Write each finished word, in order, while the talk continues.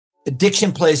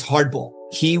Addiction plays hardball.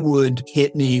 He would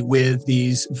hit me with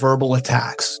these verbal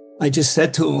attacks. I just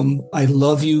said to him, I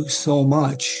love you so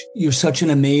much. You're such an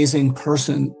amazing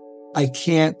person. I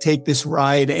can't take this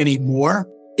ride anymore.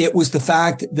 It was the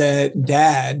fact that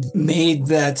Dad made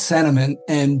that sentiment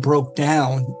and broke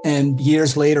down. And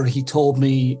years later, he told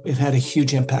me it had a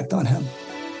huge impact on him.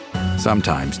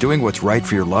 Sometimes doing what's right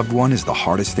for your loved one is the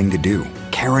hardest thing to do.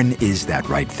 Karen is that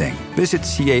right thing. Visit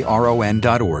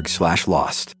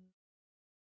caron.org/lost.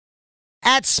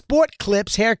 At Sport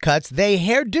Clips Haircuts, they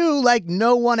hairdo like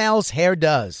no one else hair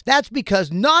does. That's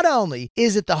because not only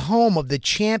is it the home of the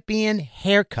champion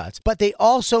haircuts, but they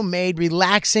also made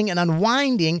relaxing and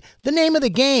unwinding the name of the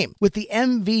game. With the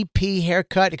MVP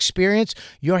haircut experience,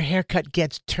 your haircut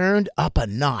gets turned up a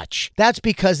notch. That's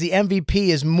because the MVP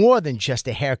is more than just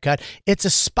a haircut. It's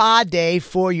a spa day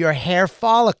for your hair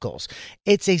follicles.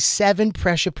 It's a 7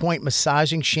 pressure point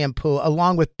massaging shampoo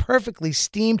along with perfectly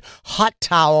steamed hot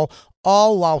towel,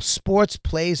 all while sports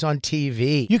plays on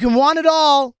TV. You can want it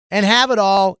all and have it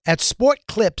all at Sport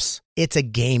Clips. It's a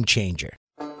game changer.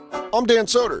 I'm Dan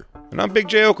Soder. And I'm Big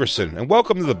J. Okerson, and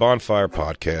welcome to the Bonfire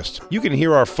Podcast. You can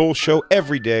hear our full show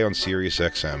every day on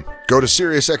SiriusXM. Go to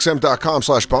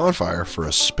SiriusXM.com/bonfire for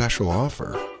a special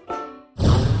offer.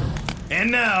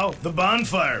 And now, the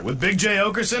Bonfire with Big J.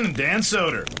 Okerson and Dan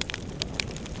Soder.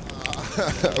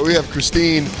 We have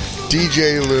Christine,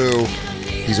 DJ Lou.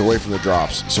 He's away from the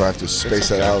drops, so I have to space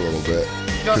that out a little bit.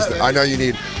 I know you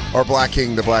need our Black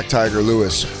King, the Black Tiger,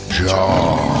 Lewis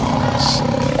Johnson.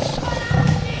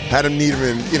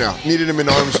 Needed him in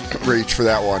arm's reach for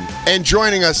that one. And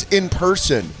joining us in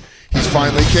person, he's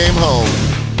finally came home.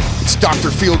 It's Dr.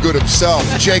 Feelgood himself,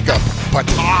 Jacob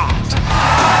Patat.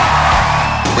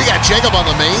 We got Jacob on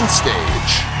the main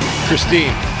stage.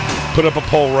 Christine, put up a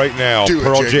poll right now.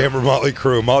 Pearl Jacob. Jam or Motley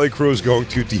Crue? Motley Crue is going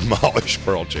to demolish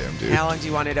Pearl Jam, dude. How long do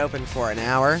you want it open for? An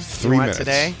hour? 3 minutes.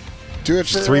 Today? Do it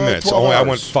for 3 minutes. 12 Only I hours.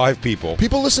 want 5 people.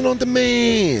 People listen on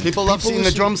demand. People love seeing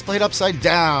the drums played upside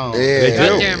down. Yeah. They do.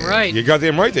 Goddamn right. You're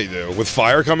goddamn right they do. With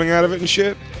fire coming out of it and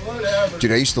shit.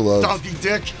 Dude, I used to love... Donkey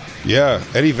dick. Yeah.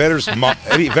 Eddie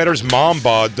Vedder's mom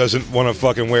bod doesn't want to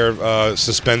fucking wear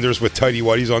suspenders with tighty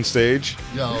whities on stage.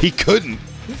 Yo. He couldn't.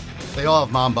 They all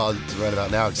have mom bods right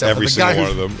about now, except Every for the guy single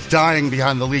one who's of them. dying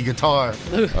behind the lead guitar.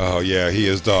 Oh, yeah, he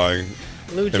is dying.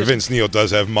 Lou And just, Vince Neil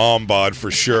does have mom bod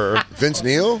for sure. Vince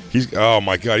Neil? Oh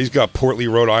my God, he's got portly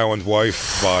Rhode Island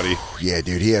wife body. Yeah,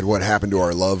 dude, he had What Happened to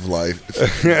Our Love Life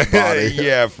body.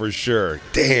 Yeah, for sure.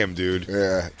 Damn, dude.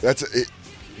 Yeah, that's it.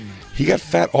 He got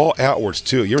fat all outwards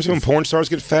too. You ever see when porn stars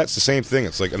get fat? It's the same thing.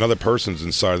 It's like another person's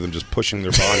inside of them just pushing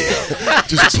their body out.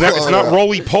 It's not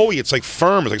roly-poly. It's like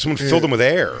firm. It's like someone filled them with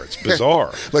air. It's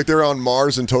bizarre. Like they're on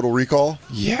Mars in Total Recall?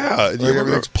 Yeah. Like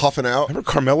everything's puffing out? Remember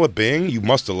Carmela Bing? You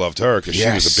must have loved her because she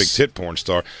was a big tit porn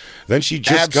star. Then she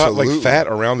just got like fat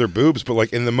around her boobs, but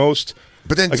like in the most...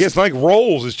 But then, I guess like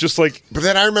rolls. It's just like... But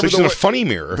then I remember she's in a funny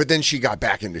mirror. But then she got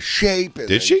back into shape.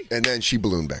 Did she? And then she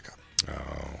ballooned back up.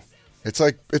 Oh.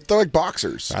 They're like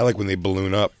boxers. I like when they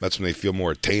balloon up. That's when they feel more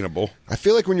attainable. I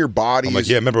feel like when your body I'm like,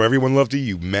 yeah, remember everyone loved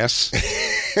you mess?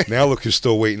 Now look who's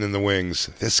still waiting in the wings.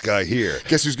 This guy here.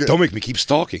 Guess who's good? Don't make me keep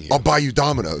stalking you. I'll buy you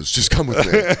Domino's. Just come with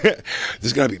me.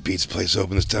 There's got to be a pizza place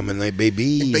open this time of night,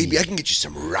 baby. Hey, baby, I can get you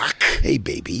some rock. Hey,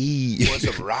 baby. You want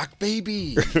some rock,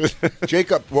 baby?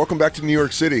 Jacob, welcome back to New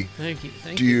York City. thank you.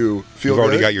 Do you feel You've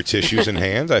already good? got your tissues in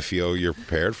hand. I feel you're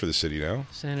prepared for the city now.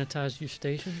 Sanitize your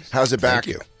stations. How's it back?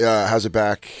 Thank How's it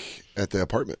back at the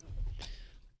apartment?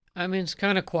 I mean, it's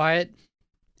kind of quiet.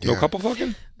 No Yeah. couple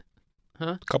fucking?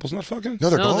 Huh? Couple's not fucking? No,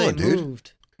 they're no, gone, they dude.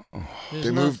 moved. There's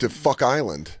They moved to Fuck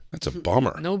Island. That's a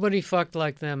bummer. Nobody fucked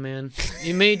like them, man.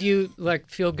 It made you like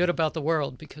feel good about the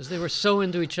world because they were so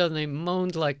into each other and they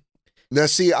moaned like. Now,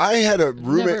 see, I had a I've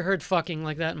roommate. never heard fucking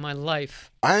like that in my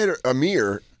life. I had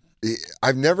Amir.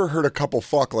 I've never heard a couple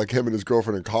fuck like him and his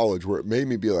girlfriend in college where it made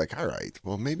me be like, all right,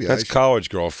 well, maybe That's I should. college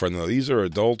girlfriend, though. These are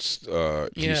adults, Yeah.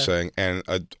 he's saying, and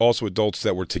also adults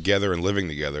that were together and living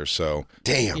together. So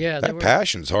Damn. Yeah, they that were,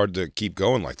 passion's hard to keep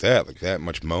going like that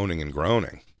much moaning and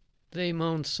groaning. they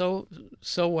moaned so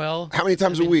well. How many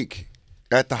times I mean, a week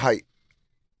at the height?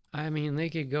 I mean, they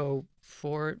could go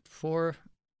four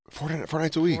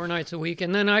Nights a week. 4 nights a week,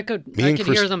 and then I could and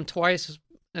hear them twice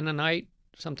in a night.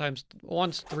 Sometimes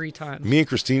once 3 times. Me and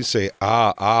Christine say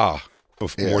more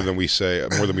Yeah. than we say,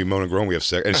 more than we moan and groan. We have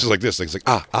sex, and it's just like this. It's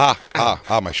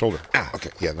like my shoulder. Okay,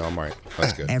 yeah, no, I'm all right.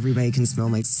 That's good. Everybody can smell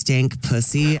my stink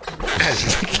pussy. Is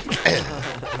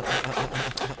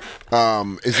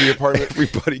the apartment?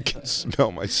 Everybody can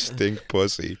smell my stink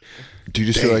pussy. Do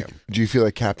you feel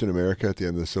like Captain America at the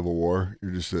end of the Civil War?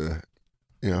 You're just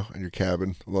in your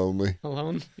cabin, lonely.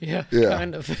 Alone? Yeah, Yeah.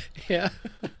 kind of. Yeah.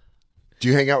 Do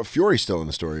you hang out with Fury still in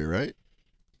the story, right?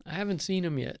 I haven't seen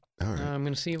him yet. All right. I'm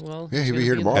going to see, well... Yeah, he's he'll be gonna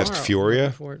here in tomorrow. Asked Furia?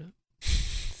 Looking forward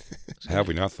to- Have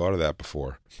we not thought of that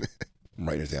before? I'm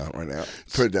writing it down right now.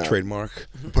 Put it down. Trademark.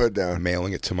 Put it down. I'm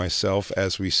mailing it to myself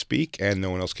as we speak, and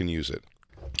no one else can use it.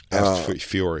 Asked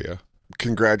Furia.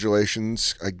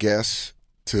 Congratulations, I guess,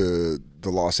 to the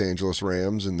Los Angeles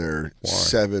Rams and their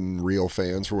 7 real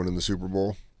fans for winning the Super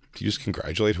Bowl. Do you just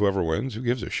congratulate whoever wins? Who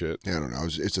gives a shit? Yeah, I don't know.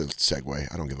 It's a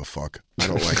segue. I don't give a fuck. I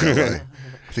don't like LA.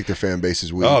 I think their fan base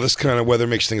is weak. Oh, this kind of weather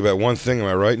makes you think about one thing. Am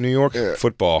I right, New York? Yeah.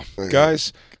 Football.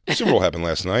 Guys, Super Bowl happened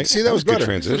last night. See, that was a good better.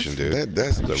 transition, dude.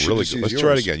 That's a really good. Let's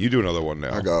try it again. You do another one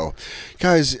now. I go,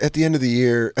 guys, at the end of the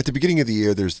year, at the beginning of the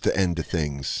year, there's the end to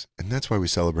things. And that's why we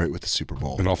celebrate with the Super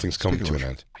Bowl. And all things come to an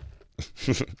end.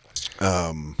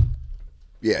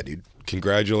 Yeah, dude.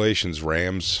 Congratulations,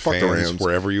 Rams Fuck fans, the Rams.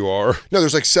 wherever you are. No,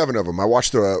 there's like 7 of them. I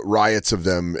watched the riots of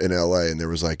them in LA, and there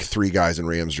was like 3 guys in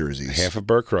Rams jerseys. Half of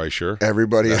Bert Kreischer.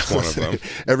 Everybody That's else, one of them.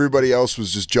 Everybody else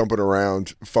was just jumping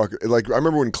around. Fuck, like I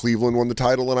remember when Cleveland won the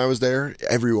title when I was there.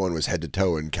 Everyone was head to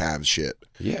toe in Cavs shit.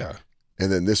 Yeah.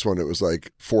 And then this one, it was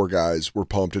like 4 guys were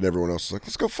pumped, and everyone else was like,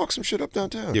 "Let's go fuck some shit up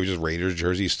downtown." Yeah, just Raiders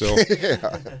jerseys still.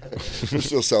 Yeah, they're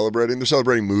still celebrating. They're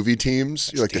celebrating movie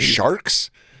teams. You're like the Sharks.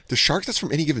 The Sharks, that's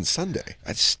from Any Given Sunday.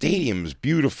 That stadium is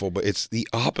beautiful, but it's the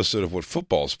opposite of what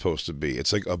football is supposed to be.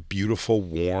 It's like a beautiful,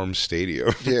 warm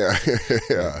stadium. Yeah,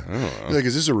 yeah. You're like,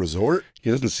 is this a resort?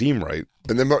 It doesn't seem right.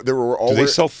 And then there were all. Do they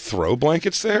sell throw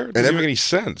blankets there? It doesn't make any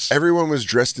sense. Everyone was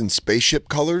dressed in spaceship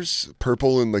colors,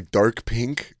 purple and like dark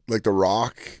pink, like The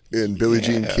Rock and Billie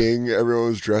Jean King. Everyone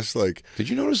was dressed like. Did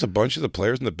you notice a bunch of the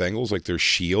players in the Bengals, like their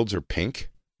shields are pink?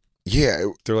 Yeah.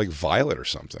 They're like violet or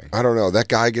something. I don't know. That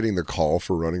guy getting the call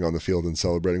for running on the field and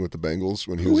celebrating with the Bengals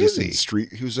when he was just in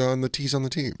street. He was on the team.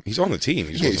 He's on the team.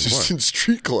 He's just in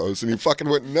street clothes, and he fucking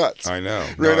went nuts. I know.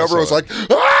 Ran over and was like,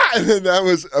 ah! And then that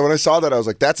was, when I saw that, I was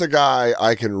like, that's a guy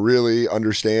I can really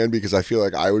understand because I feel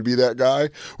like I would be that guy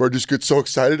where I just get so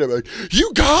excited. I'm like,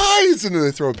 you guys! And then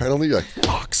they throw a penalty. You're like,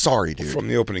 fuck, sorry, dude. From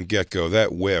the opening get-go,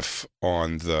 that whiff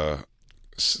on the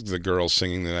girls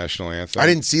singing the national anthem. I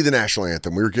didn't see the national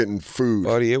anthem. We were getting food.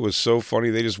 Buddy, it was so funny.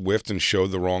 They just whiffed and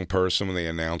showed the wrong person when they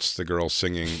announced the girls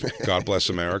singing God Bless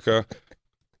America.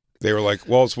 They were like,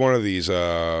 well, it's one of these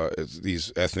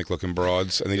ethnic-looking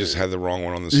broads, and they just had the wrong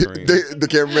one on the screen. The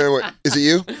cameraman went, is it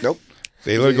you? Nope.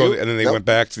 They literally go, and then they went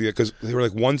back to because they were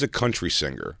like, one's a country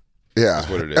singer. Yeah. That's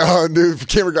what it is. The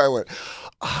camera guy went,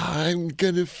 I'm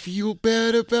going to feel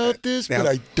bad about this, but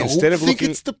I don't think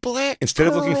it's the black Instead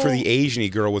of looking for girl. the Asian-y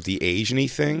girl with the Asian-y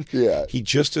thing, Yeah. he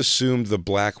just assumed the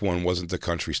black one wasn't the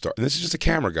country star. And this is just a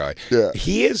camera guy. Yeah.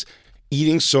 He is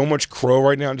eating so much crow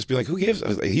right now and just being like, who gives?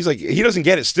 He's like, he doesn't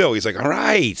get it still. He's like, all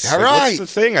right. All Like, right.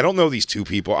 What's the thing? I don't know these two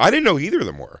people. I didn't know either of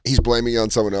them were. He's blaming it on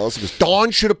someone else. He goes,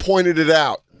 Don should have pointed it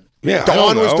out. Yeah, I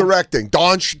Don don't was know. directing.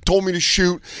 Don told me to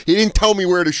shoot. He didn't tell me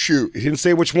where to shoot. He didn't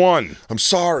say which one. I'm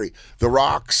sorry. The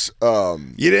Rocks.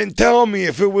 You didn't tell me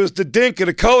if it was the dink or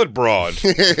the colored broad.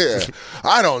 Yeah.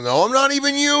 I don't know. I'm not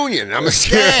even union. I'm a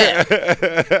scam.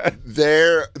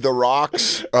 The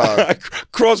Rocks.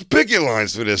 Cross picket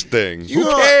lines for this thing. You Who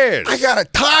know, cares? I got a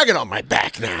target on my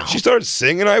back now. She started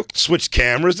singing. I switched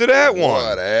cameras to that one.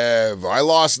 Whatever. I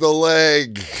lost the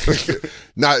leg.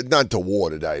 not to war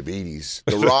to diabetes.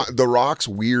 The Rock's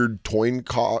weird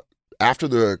after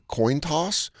the coin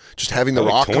toss, just having the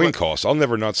Rock coin cost. I'll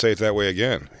never not say it that way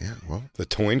again. Yeah, well, the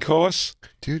coin cost,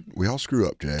 dude. We all screw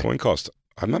up, Jay. Coin cost.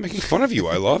 I'm not making fun of you.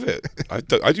 I love it. I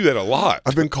do that a lot.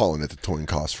 I've been calling it the coin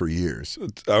cost for years.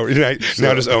 Now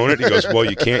just own it. He goes, well,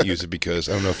 you can't use it because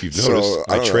I don't know if you've noticed.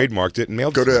 I trademarked it and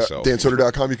mailed it to myself. Go to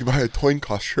dansoder.com. You can buy a coin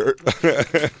cost shirt.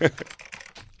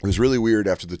 It was really weird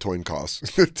after the coin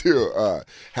cost to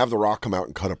have The Rock come out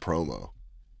and cut a promo.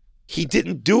 He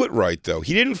didn't do it right, though.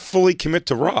 He didn't fully commit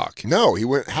to Rock. No, he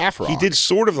went half Rock. He did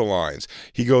sort of the lines.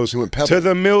 He goes, went Pebble. to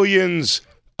the millions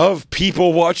of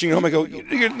people watching. Oh, my God.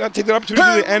 You're not taking the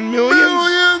opportunity to end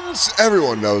millions?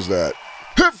 Everyone knows that.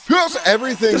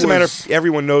 Everything doesn't matter if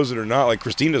everyone knows it or not. Like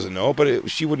Christine doesn't know, but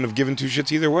she wouldn't have given two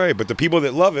shits either way. But the people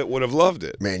that love it would have loved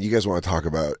it. Man, you guys want to talk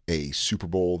about a Super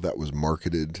Bowl that was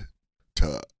marketed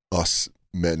to us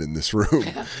men in this room?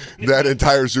 That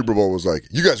entire Super Bowl was like,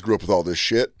 you guys grew up with all this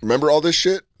shit. Remember all this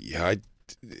shit? Yeah,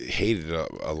 hated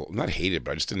it. Not hated,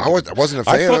 but I just didn't. I wasn't a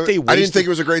fan. I didn't think it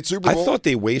was a great Super Bowl. I thought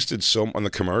they wasted on the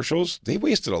commercials. They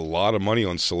wasted a lot of money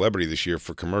on celebrity this year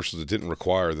for commercials that didn't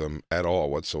require them at all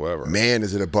whatsoever. Man,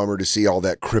 is it a bummer to see all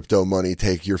that crypto money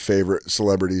take your favorite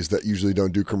celebrities that usually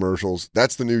don't do commercials.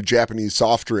 That's the new Japanese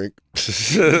soft drink.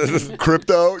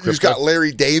 Crypto. You just got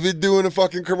Larry David doing a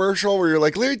fucking commercial where you're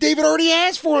like, Larry David already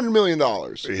has $400 million.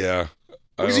 Yeah.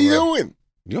 What is he doing?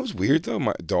 You know what's weird though?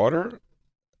 My daughter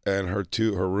and her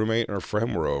roommate and her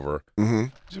friend were over. Mm-hmm.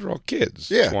 These are all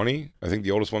kids. Yeah. 20. I think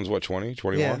the oldest one's what, 20,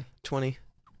 21? Yeah, 20.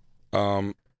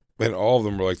 And all of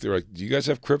them were they're like, do you guys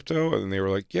have crypto? And they were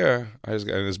like, yeah. And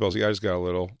Isabel's like, I just got a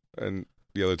little. And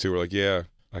the other two were like, yeah,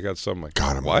 I got some. Like,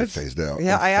 God, I'm what? phased out.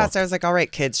 Yeah, I asked. I was like, all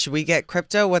right, kids, should we get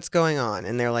crypto? What's going on?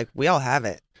 And they're like, we all have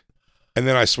it. And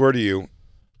then I swear to you,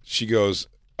 she goes,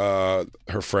 her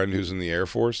friend who's in the Air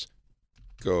Force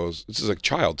goes, this is a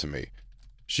child to me.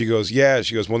 She goes, yeah.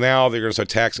 She goes, well, now they're going to start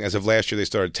taxing. As of last year, they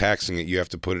started taxing it. You have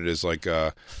to put it as like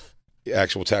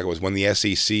actual tax. It was when the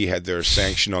SEC had their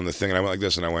sanction on the thing. And I went like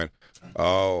this, and I went,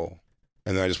 oh.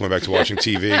 And then I just went back to watching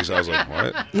TV because I was like,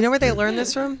 what? You know where they learned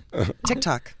this from?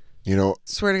 TikTok. You know,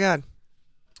 swear to God.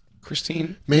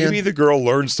 Christine, maybe the girl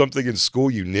learned something in school,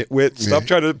 you nitwit. Stop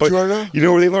trying to. But you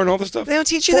know where they learn all this stuff? They don't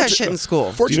teach you that shit in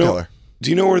school. Fortune teller. Do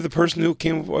you know where the person who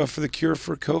came for the cure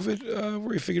for COVID,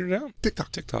 where he figured it out?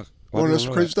 TikTok. Want to know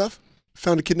some crazy stuff?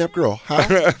 Found a kidnapped girl.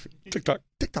 How? TikTok.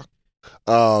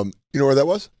 You know where that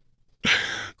was?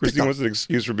 Christine wants an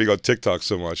excuse for being on TikTok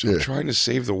so much. I'm trying to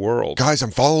save the world. Guys,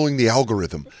 I'm following the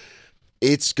algorithm.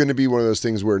 It's going to be one of those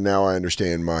things where now I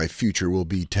understand my future will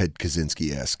be Ted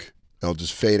Kaczynski-esque. I'll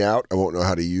just fade out. I won't know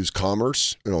how to use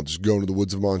commerce, and I'll just go into the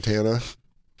woods of Montana.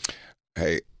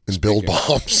 Hey, and build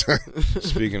bombs.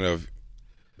 Speaking of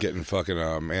getting fucking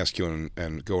masculine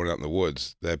and going out in the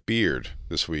woods, that beard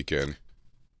this weekend.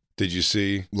 Did you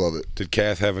see? Love it. Did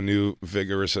Kath have a new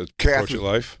vigorous approach at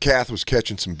life? Kath was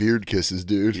catching some beard kisses,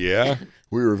 dude. Yeah?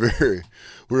 We were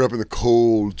up in the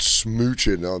cold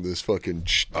smooching on this fucking...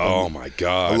 Oh, my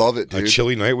God. I love it, dude. A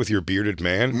chilly night with your bearded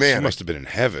man? Man. She must have been in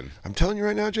heaven. I'm telling you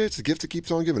right now, Jay, it's the gift that keeps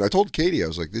on giving. I told Katie, I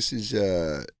was like, this is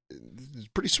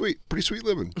pretty sweet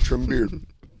living, trim beard.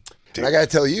 And I got to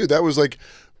tell you, that was like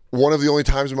one of the only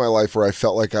times in my life where I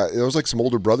felt like it was like some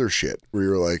older brother shit where you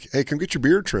were like, hey, come get your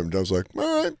beard trimmed. I was like,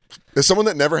 all right. As someone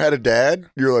that never had a dad,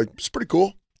 you're like, it's pretty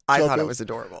cool. I thought it was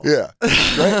adorable. Yeah.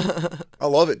 Right? I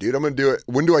love it, dude. I'm going to do it.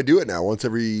 When do I do it now? Once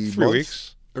every 3 month?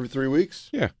 weeks. Every 3 weeks?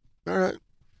 Yeah. All right.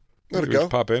 Let it 3 go.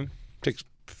 weeks, pop in. Takes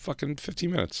fucking 15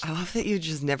 minutes. I love that you've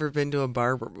just never been to a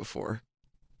barber before.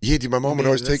 Yeah, dude. My mom would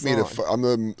always take me to.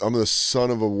 I'm the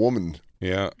son of a woman.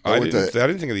 Yeah, I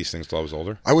didn't think of these things till I was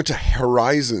older. I went to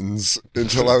Horizons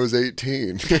until I was 18.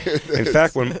 In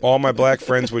fact, when all my black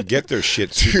friends would get their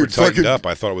shit super tightened up,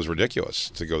 I thought it was ridiculous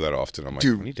to go that often. I'm like,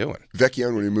 what are you doing?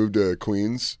 Vecchione, when he moved to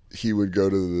Queens, he would go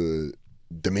to the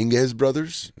Dominguez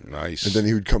brothers. Nice. And then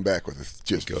he would come back with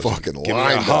just fucking give me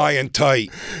a high and tight.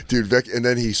 Dude, and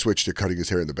then he switched to cutting his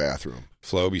hair in the bathroom.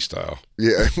 Floby style.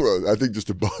 Yeah, well, I think just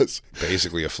a buzz.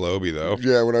 Basically a Floby, though.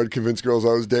 Yeah, when I would convince girls I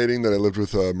was dating that I lived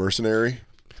with a mercenary.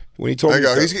 When he told me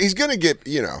he's going to get,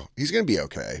 he's going to be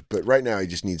okay. But right now he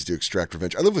just needs to extract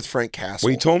revenge. I live with Frank Castle.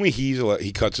 When he told me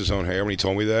he cuts his own hair, when he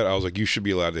told me that, I was like, you should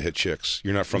be allowed to hit chicks.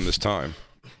 You're not from this time.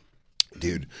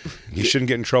 Dude. He shouldn't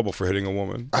get in trouble for hitting a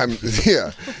woman.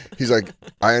 Yeah. He's like,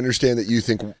 I understand that you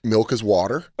think milk is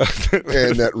water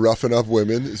and that roughing up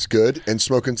women is good and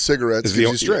smoking cigarettes gives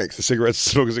you strength.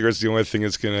 Smoking cigarettes is the only thing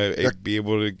that's going to be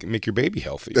able to make your baby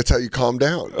healthy. That's how you calm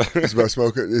down. It's about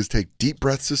smoking is take deep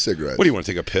breaths of cigarettes. What do you want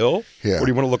to take a pill? Yeah. Or do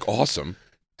you want to look awesome?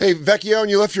 Hey, Vecchione,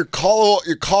 you left your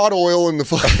cod oil in the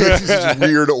fucking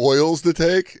weird oils to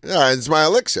take? It's my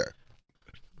elixir.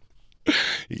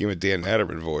 You gave him a Dan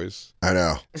Natterman voice. I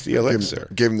know. It's the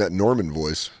elixir. Gave him that Norman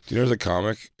voice. Do you know there's a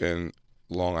comic in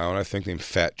Long Island, I think, named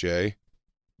Fat J?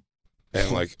 And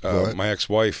like my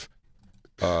ex-wife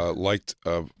liked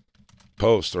a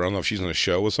post, or I don't know if she's on a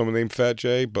show with someone named Fat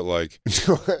J, but like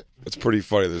it's pretty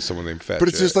funny there's someone named Fat J. But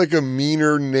it's just like a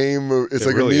meaner name. It's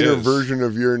like really a meaner version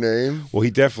of your name. Well,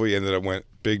 he definitely ended up when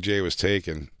Big J was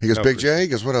taken. He goes, Big J? He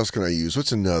goes, what else can I use?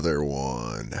 What's another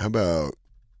one? How about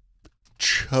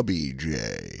Chubby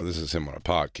J? Oh, this is him on a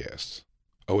podcast.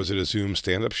 Oh, is it a Zoom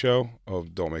stand-up show? Oh,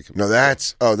 don't make him. No,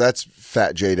 that's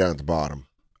Fat J down at the bottom.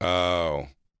 Oh,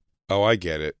 I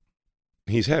get it.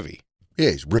 He's heavy. Yeah,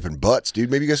 he's ripping butts,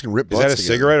 dude. Maybe you guys can rip butts. Is that a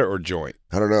together. cigarette or a joint?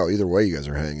 I don't know. Either way, you guys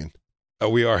are hanging. Oh,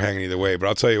 we are hanging either way. But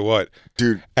I'll tell you what,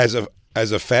 dude. As a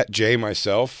Fat J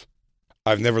myself,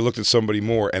 I've never looked at somebody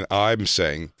more, and I'm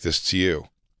saying this to you: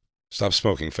 stop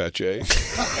smoking, Fat J.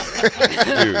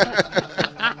 Dude.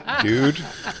 Dude,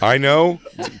 I know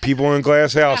people are in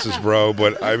glass houses, bro,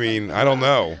 but I mean, I don't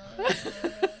know.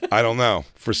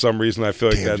 For some reason, I feel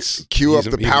like that's... Cue up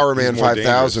the Power Man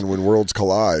 5000 when worlds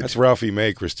collide. That's Ralphie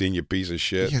May, Christine, you piece of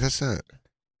shit. Yeah, that's not...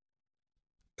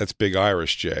 That's Big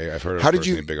Irish J. I've heard of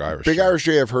Big Irish Big Irish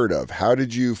J I've heard of. How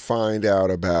did you find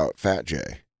out about Fat J?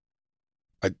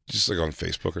 I just like on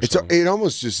Facebook or something. It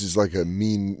almost just is like a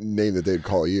mean name that they'd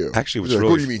call you. Actually, like,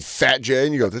 what do you mean, Fat J?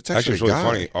 And you go, that's actually it's really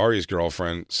funny. Ari's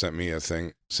girlfriend sent me a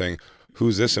thing saying,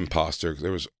 "Who's this imposter?"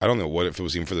 There was, I don't know if it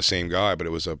was even for the same guy, but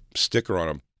it was a sticker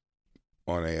on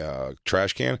a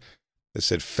trash can that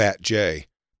said Fat J.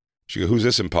 She goes, "Who's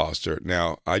this imposter?"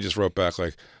 Now I just wrote back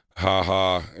like, "Ha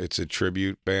ha, it's a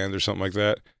tribute band or something like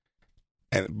that."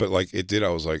 But like it did, I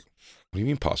was like, "What do you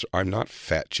mean, imposter? I'm not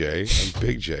Fat J. I'm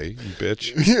Big J, you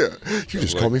bitch." Yeah, you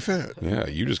just call me fat. Yeah,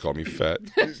 you just call me fat.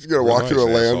 You're gonna walk through a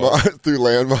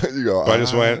landmine. You go. But I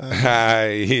just went, "Hi,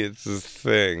 it's this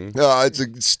thing." Oh, it's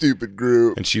a stupid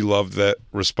group. And she loved that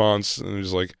response, and it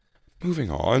was like,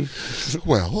 moving on.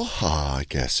 Well, I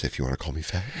guess if you want to call me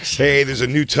fat. Hey, there's a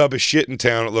new tub of shit in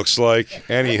town, it looks like.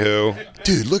 Anywho.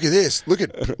 Dude, look at this. Look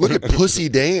at Pussy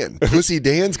Dan. Pussy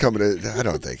Dan's coming to... I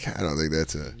don't think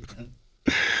that's a...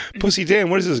 Pussy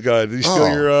Dan, what is this guy? Did he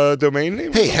steal your domain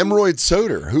name? Hey, Hemorrhoid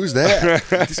Soder. Who's that?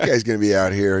 This guy's going to be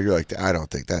out here. You're like, I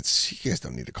don't think that's... You guys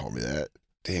don't need to call me that.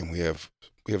 Damn, we have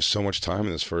so much time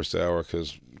in this first hour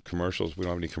because commercials. We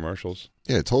don't have any commercials.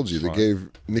 Yeah, I told you. They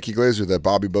gave Nikki Glaser that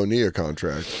Bobby Bonilla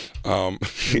contract.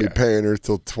 Be paying her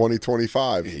till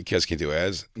 2025. You guys can't do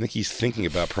ads. Nikki's thinking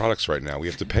about products right now. We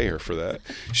have to pay her for that.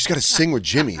 She's got to sing with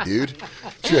Jimmy, dude.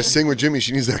 She got to sing with Jimmy.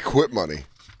 She needs that quit money.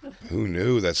 Who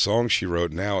knew that song she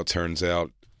wrote? Now it turns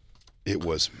out it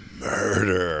was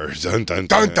murder. Dun, dun,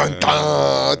 dun. Dun, dun,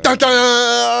 dun, dun,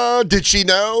 dun. Did she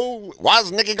know?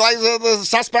 Was Nikki Glaser the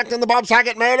suspect in the Bob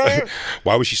Saget murder?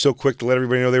 Why was she so quick to let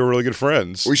everybody know they were really good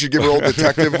friends? We should give her old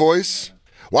detective voice.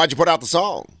 Why'd you put out the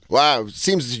song? Well, it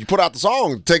seems that you put out the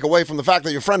song to take away from the fact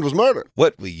that your friend was murdered.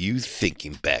 What were you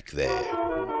thinking back there?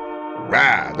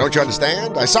 Right, don't you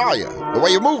understand? I saw you, the way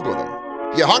you moved with him.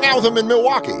 You hung out with him in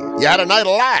Milwaukee. You had a night of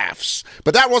laughs.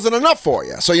 But that wasn't enough for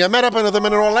you, so you met up with him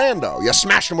in Orlando. You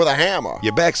smashed him with a hammer.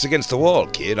 Your back's against the wall,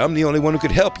 kid. I'm the only one who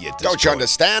could help you at this Don't you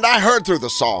understand? I heard through the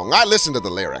song. I listened to the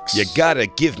lyrics. You gotta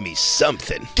give me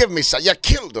something. Give me some. You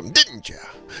killed him, didn't you?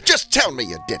 Just tell me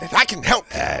you did it. I can help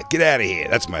you. Get out of here.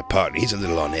 That's my partner. He's a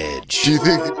little on edge. Do you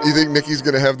think Nikki's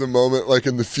gonna have the moment like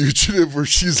in The Fugitive where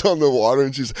she's on the water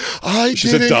and she's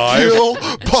didn't kill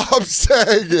Bob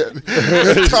Saget.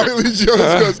 And Tommy Lee Jones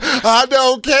goes, I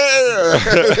don't care.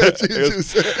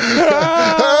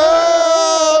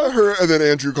 And then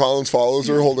Andrew Collins follows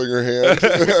her, holding her hand.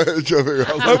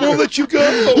 I won't let you go.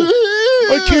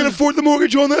 I can't afford the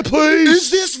mortgage on that place.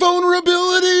 Is this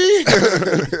vulnerability?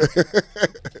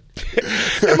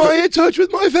 Am I in touch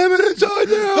with my feminine side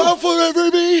now? I'll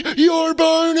forever be your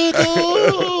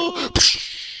barnacle.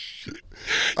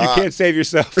 You can't save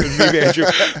yourself and me, Andrew.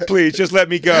 Please, just let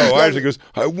me go. Andrew goes,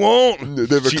 I won't.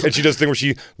 And she does the thing where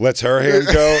she lets her hand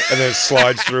go and then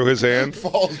slides through his hand.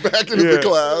 Falls back into the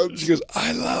clouds. She goes,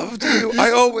 I loved you.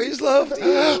 I always loved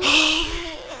you.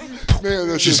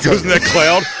 Man, she just goes in that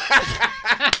cloud.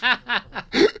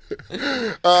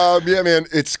 Yeah, man,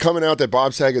 it's coming out that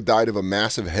Bob Saget died of a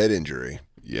massive head injury.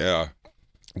 Yeah.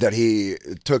 That he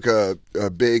took a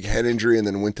big head injury and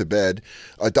then went to bed.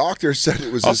 A doctor said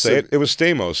it was... I'll say it. It was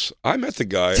Stamos. I met the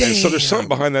guy. And so there's something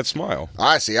behind that smile.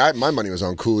 I see. My money was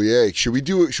on Coulier. Should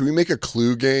we make a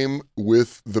Clue game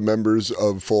with the members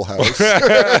of Full House?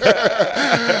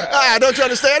 Don't you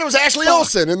understand? It was Ashley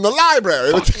Olsen in the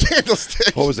library with the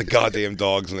candlestick. What was the goddamn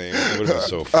dog's name? It would have been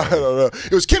so funny. I don't know.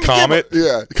 It was Kimmy Comet? Gibbler.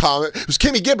 Yeah, Comet. It was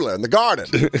Kimmy Gibbler in the garden.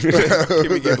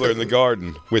 Kimmy Gibbler in the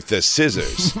garden with the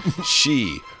scissors.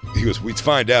 He goes, we'd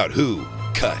find out who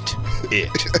cut it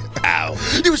out.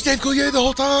 It was Dave Coulier the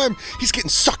whole time. He's getting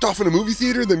sucked off in a movie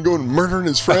theater, then going murdering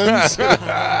his friends.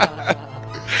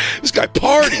 This guy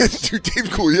parties. Dude, Dave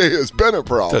Coulier has been a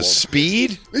problem. The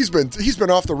speed? He's been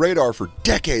off the radar for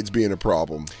decades being a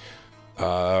problem.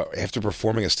 After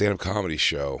performing a stand-up comedy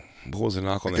show, what was the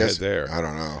knock on the head there? I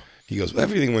don't know. He goes,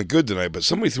 everything went good tonight, but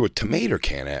somebody threw a tomato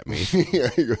can at me. Yeah,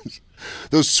 he goes,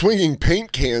 those swinging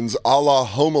paint cans a la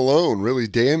Home Alone really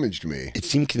damaged me. It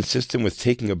seemed consistent with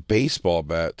taking a baseball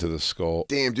bat to the skull.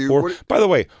 Damn, dude. Or, by the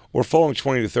way, or falling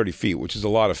 20 to 30 feet, which is a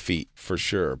lot of feet for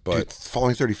sure. But dude,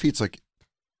 falling 30 feet is like,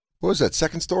 what was that,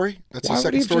 second story? That's a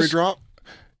second story drop?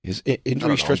 His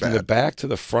injury stretched from the back to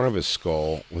the front of his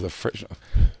skull with a fresh.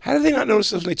 How did they not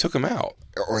notice this when they took him out?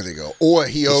 Or they go, or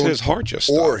he owed his heart just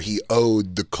stopped. Or he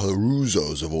owed the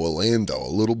Caruzos of Orlando a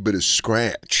little bit of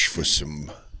scratch for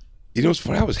some You know what's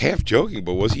funny? I was half joking,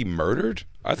 but was he murdered?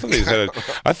 I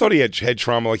thought he had head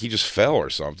trauma, like he just fell or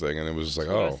something, and it was like,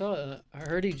 I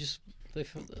heard he just.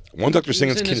 One doctor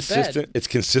saying it's consistent. It's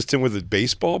consistent with a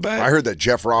baseball bat. I heard that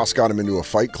Jeff Ross got him into a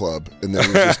fight club, and then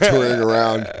he was just touring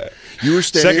around. You were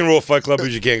standing. Second rule of Fight Club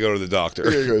is you can't go to the doctor.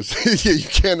 He goes, yeah, you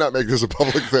cannot make this a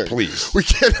public thing. Please, we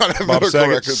cannot have Bob medical Saget,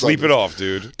 records. sleep it off,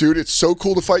 dude. Dude, it's so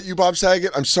cool to fight you, Bob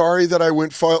Saget. I'm sorry that I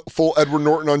went full Edward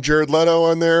Norton on Jared Leto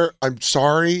on there. I'm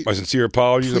sorry. My sincere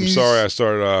apologies. Please. I'm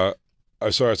sorry. I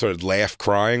started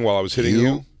crying while I was hitting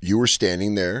you. You were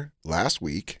standing there last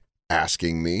week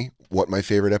asking me what my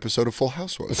favorite episode of Full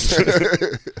House was.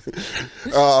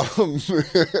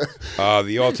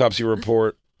 The autopsy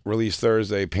report released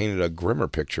Thursday painted a grimmer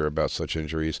picture about such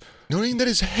injuries. Noting that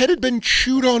his head had been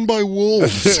chewed on by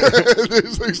wolves.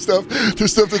 There's stuff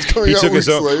that's coming out weeks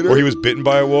later. Or he was bitten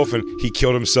by a wolf and he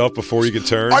killed himself before he could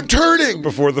turn. I'm turning!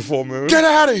 Before the full moon. Get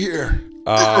out of here!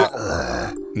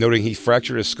 Noting he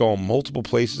fractured his skull in multiple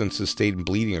places and sustained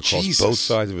bleeding across both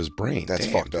sides of his brain. That's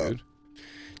fucked up.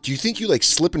 Do you think you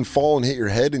slip and fall and hit your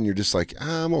head and you're just like,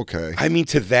 I'm okay? I mean,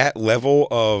 to that level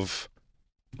of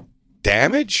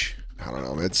damage? I don't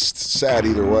know. It's sad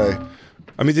either way.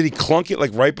 I mean, did he clunk it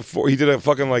right before he did a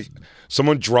fucking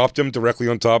someone dropped him directly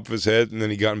on top of his head and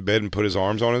then he got in bed and put his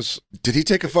arms on his... Did he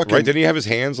take a fucking... Right? Didn't he have his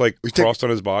hands crossed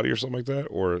on his body or something like that?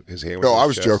 Or his hand was No, on I his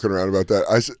was chest? joking around about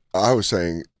that. I was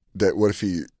saying that what if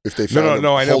they found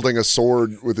him holding a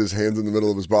sword with his hands in the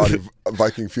middle of his body,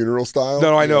 Viking funeral style?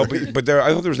 No, I know, but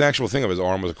I thought there was an actual thing of his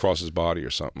arm was across his body or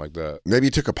something like that. Maybe he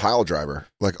took a pile driver,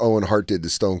 like Owen Hart did to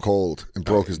Stone Cold, and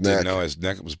broke his neck. No, his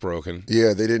neck was broken.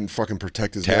 Yeah, they didn't fucking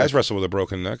protect his neck. Taz wrestled with a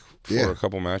broken neck for a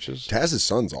couple matches. Taz's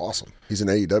son's awesome. He's in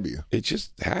AEW. It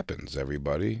just happens,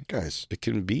 everybody. Guys. It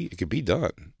can be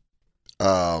done.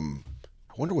 I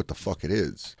wonder what the fuck it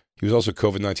is. He was also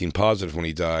COVID-19 positive when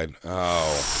he died.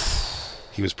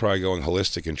 Oh. He was probably going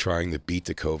holistic and trying to beat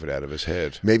the COVID out of his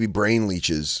head. Maybe brain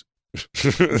leeches.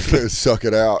 Suck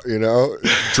it out,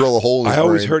 drill a hole in his I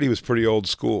always brain. heard he was pretty old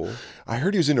school. I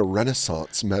heard he was into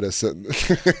Renaissance medicine.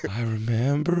 I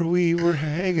remember we were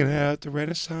hanging out at the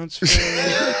Renaissance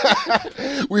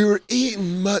fair. We were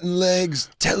eating mutton legs,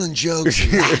 telling jokes,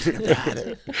 and laughing about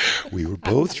it. We were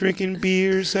both drinking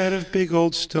beers out of big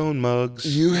old stone mugs.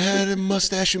 You had a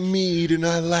mustache of meat, and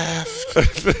I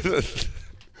laughed.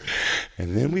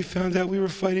 And then we found out we were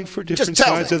fighting for different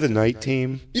sides of the night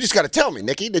team. You just got to tell me,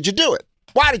 Nikki. Did you do it?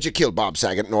 Why did you kill Bob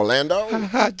Saget in Orlando?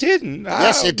 I didn't.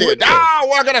 Yes, you did.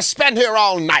 We're going to spend here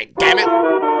all night, damn it.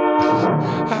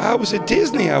 I was at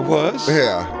Disney, I was.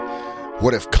 Yeah.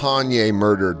 What if Kanye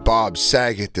murdered Bob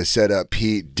Saget to set up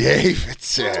Pete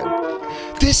Davidson?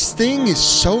 This thing is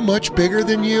so much bigger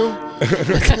than you.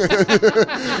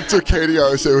 It's what Katie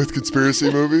always say with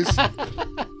conspiracy movies.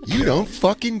 You don't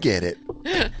fucking get it.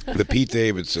 The Pete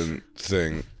Davidson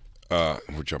thing,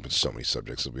 we're jumping so many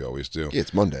subjects as we always do. Yeah,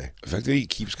 it's Monday. The fact that he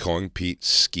keeps calling Pete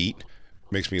Skeet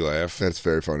makes me laugh. That's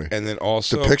very funny. And then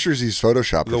also... the pictures he's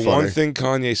photoshopped are The funny. one thing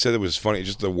Kanye said that was funny,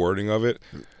 just the wording of it,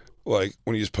 like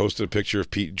when he just posted a picture of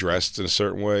Pete dressed in a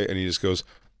certain way, and he just goes,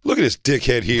 look at this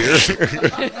dickhead here.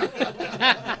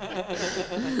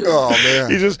 Oh,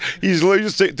 man. He's literally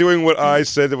just doing what I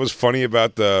said that was funny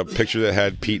about the picture that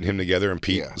had Pete and him together, and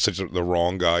Pete, the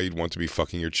wrong guy you'd want to be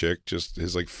fucking your chick, just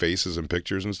his faces and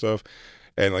pictures and stuff.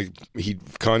 And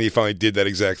Kanye finally did that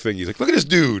exact thing. He's like, look at this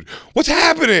dude. What's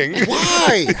happening?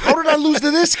 Why? How did I lose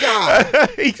to this guy?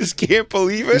 He just can't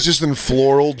believe it. He's just in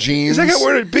floral jeans. Is that guy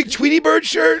wearing a big Tweety Bird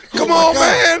shirt? Come God. on,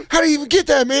 man. How do you even get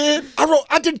that, man?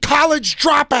 I did College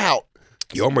Dropout.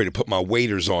 Yo, I'm ready to put my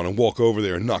waders on and walk over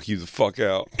there and knock you the fuck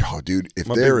out. Oh, dude, if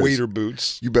my there big is wader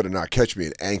boots, you better not catch me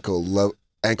in ankle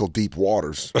deep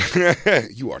waters.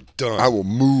 You are done. I will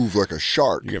move like a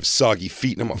shark. You have soggy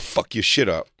feet, and I'm gonna fuck your shit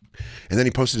up. And then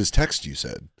he posted his text. You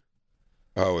said,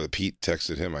 "Oh, Pete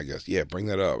texted him. I guess. Yeah, bring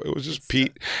that up. It was just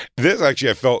Pete. This actually,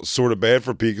 I felt sort of bad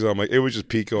for Pete because I'm like, it was just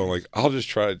Pete going I'll just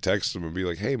try to text him and be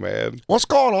like, hey, man, what's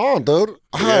going on, dude?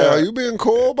 Hey, are you being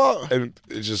cool about? And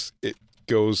it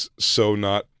goes so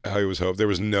not how he was hoped. There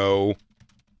was no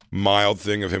mild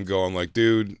thing of him going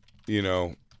dude,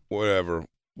 whatever.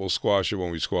 We'll squash it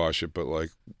when we squash it, but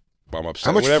I'm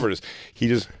upset. Whatever it is. He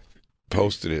just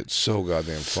posted it. So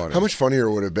goddamn funny. How much funnier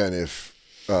would it have been if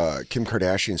Kim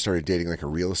Kardashian started dating a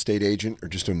real estate agent or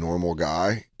just a normal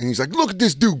guy, and he's like, look at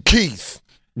this dude, Keith.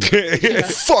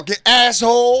 Fucking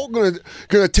asshole.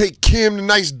 Gonna take Kim to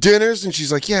nice dinners. And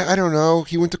she's like, yeah, I don't know.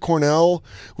 He went to Cornell.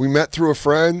 We met through a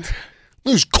friend.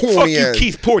 Who's corny? Fuck you,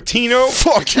 Keith Portino.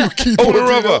 Fuck you, Keith Owner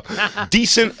Portino. of a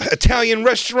decent Italian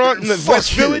restaurant in the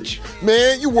West Village.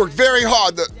 Man, you work very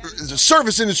hard. The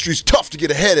service industry's tough to get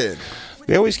ahead in.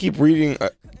 They always keep reading.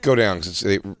 Go down because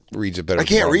it reads it better. I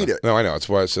can't read it. No, I know. That's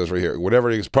why it says right here. Whatever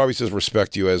it is, probably says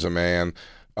respect you as a man.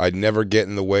 I'd never get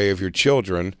in the way of your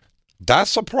children.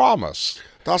 That's a promise.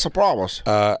 That's a promise.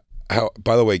 By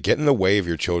the way, get in the way of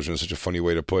your children is such a funny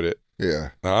way to put it. Yeah.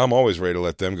 Now, I'm always ready to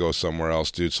let them go somewhere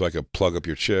else, dude, so I could plug up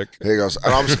your chick. He goes,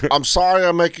 and I'm sorry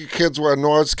I make you kids wear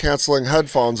noise-canceling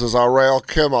headphones as I rail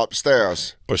Kim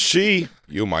upstairs. But she,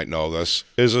 you might know this,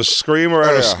 is a screamer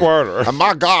and a squirter. And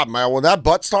my God, man, when that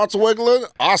butt starts wiggling,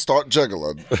 I start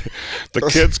jiggling. The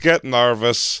kids get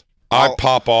nervous. I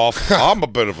pop off. I'm a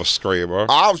bit of a screamer.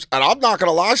 And I'm not going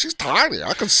to lie, she's tiny.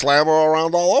 I can slam her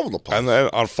around all over the place. And then,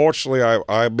 unfortunately,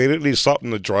 I immediately need something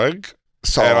to drink.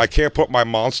 And I can't put my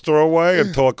Monster away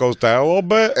until it goes down a little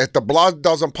bit. If the blood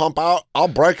doesn't pump out, I'll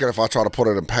break it if I try to put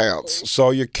it in pants.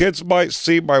 So your kids might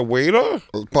see my wiener?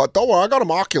 But don't worry, I got them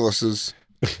Oculuses.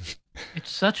 It's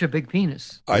such a big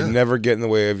penis. I'd never get in the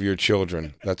way of your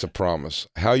children. That's a promise.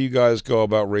 How you guys go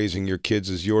about raising your kids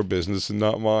is your business and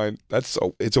not mine.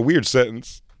 It's a weird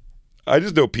sentence. I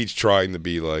just know Pete's trying to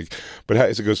be like, but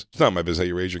it goes, it's not my business how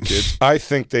you raise your kids. I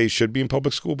think they should be in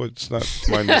public school, but it's not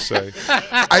mine to say.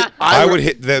 I would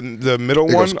hit the middle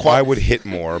one. I would hit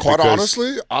more. Quite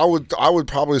honestly, I would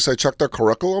probably say check their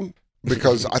curriculum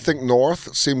because I think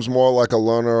North seems more like a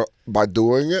learner by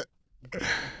doing it.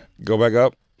 Go back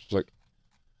up. It's like,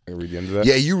 I read the end of that.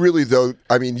 Yeah, you really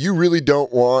you really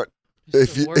don't want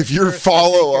if your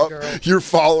follow up, you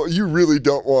really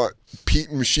don't want Pete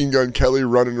and Machine Gun Kelly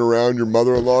running around your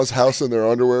mother-in-law's house in their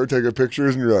underwear taking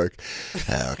pictures, and you're like,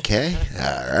 okay,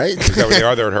 all right. Is that where they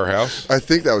are? They're at her house? I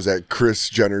think that was at Kris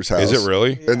Jenner's house. Is it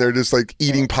really? And they're just like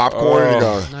eating popcorn and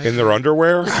going, in their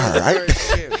underwear? All right.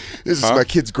 This is my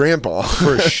kid's grandpa.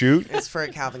 For a shoot? It's for a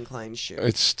Calvin Klein shoot.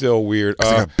 It's still weird.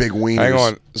 It's like a big wieners. Hang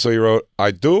on. So you wrote,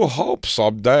 I do hope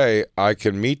someday I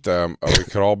can meet them or we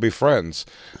could all be friends.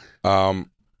 And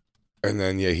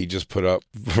then, he just put up,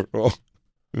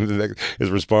 his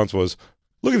response was,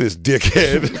 look at this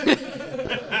dickhead.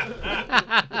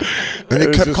 And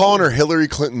he kept calling her Hillary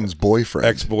Clinton's boyfriend.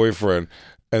 Ex-boyfriend.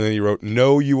 And then he wrote,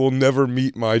 no, you will never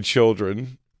meet my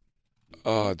children.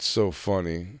 Oh, it's so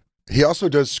funny. He also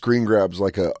does screen grabs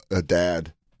like a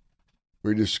dad.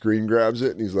 Where he just screen grabs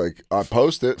it and he's like, I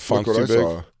post it. Look what I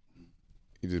saw.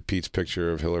 He did Pete's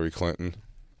picture of Hillary Clinton.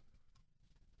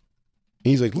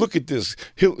 He's like, look at this.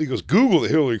 He goes, Google the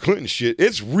Hillary Clinton shit.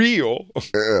 It's real.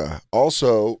 Yeah.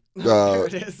 Also, there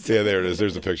it is. Yeah, there it is.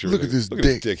 There's the picture. Look at this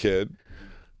dickhead.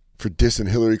 For dissing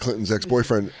Hillary Clinton's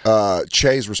ex-boyfriend.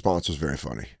 Che's response was very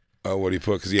funny. Oh, what he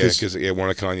put? Because one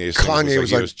of Kanye's Kanye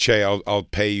was like, Che, I'll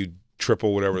pay you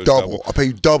triple, whatever. Double. I'll pay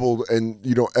you double, and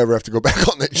you don't ever have to go back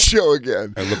on that show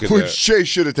again. And look at Which that. Che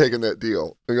should have taken that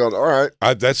deal. And gone, all right.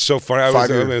 That's so funny.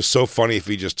 It was so funny if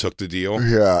he just took the deal.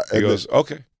 Yeah. He goes,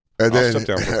 okay. And I'll then step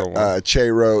down for a couple months. Che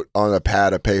wrote on a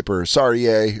pad of paper, sorry,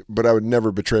 yay, but I would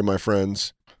never betray my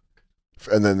friends.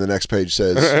 And then the next page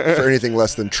says, for anything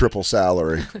less than triple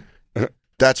salary.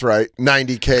 That's right,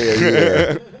 $90K a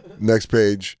year. Next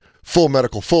page, full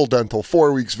medical, full dental,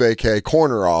 4 weeks vacay,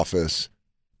 corner office,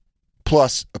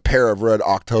 plus a pair of red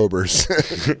Octobers.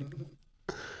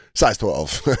 Size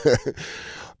 12.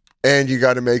 And you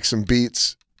got to make some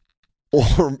beats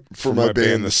or for my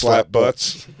band, the Slap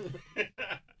Butts.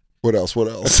 What else? And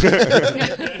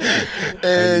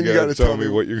you got to tell me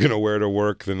what you're going to wear to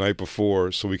work the night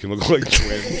before so we can look like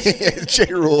twins. Che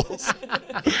rules.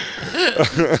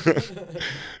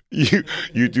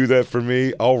 You do that for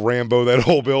me, I'll Rambo that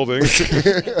whole building.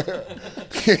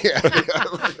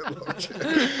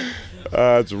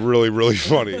 It's really, really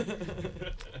funny.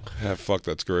 Fuck,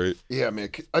 that's great. Yeah, man.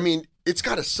 I mean, it's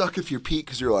got to suck if you're Pete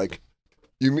because you're like,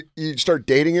 you start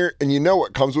dating her and you know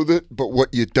what comes with it, but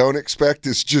what you don't expect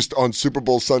is just on Super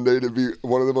Bowl Sunday to be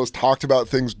one of the most talked about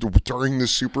things during the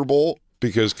Super Bowl.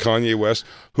 Because Kanye West,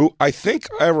 who I think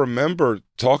I remember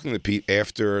talking to Pete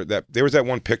after that, there was that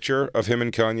one picture of him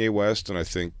and Kanye West, and I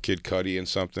think Kid Cudi and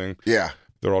something. Yeah.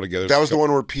 They're all together. That was the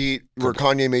one where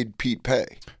Kanye made Pete pay.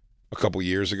 A couple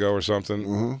years ago or something.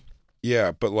 Mm-hmm.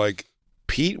 Yeah, but like,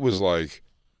 Pete was like,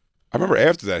 I remember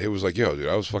after that, he was like, yo, dude,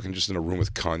 I was fucking just in a room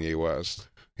with Kanye West.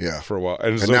 Yeah. For a while.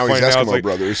 And, now he's Eskimo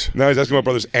Brothers. Now he's Eskimo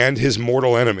Brothers and his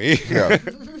mortal enemy. Yeah.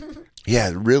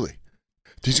 Yeah, really.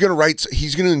 He's going to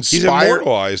inspire. He's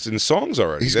immortalized in songs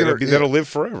already. That'll live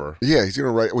forever. Yeah, he's going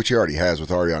to write, which he already has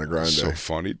with Ariana Grande. So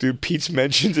funny. Dude, Pete's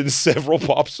mentioned in several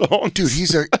pop songs. Dude,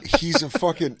 he's a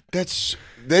fucking, that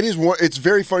is one, it's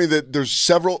very funny that there's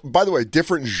several, by the way,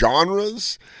 different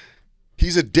genres.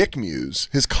 He's a dick muse.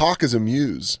 His cock is a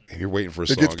muse. And you're waiting for a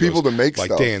song. It gets people to make like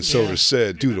stuff. Dan Soder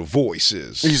said, do the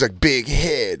voices. He's like, big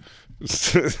head.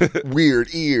 Weird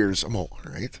ears. I'm all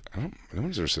right. No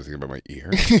one's ever said anything about my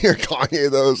ear. Kanye,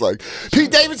 though, is like,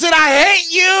 Pete Davidson, I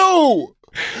hate you!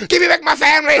 Give me back my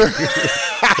family!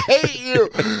 I hate you!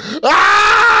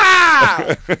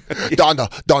 Ah!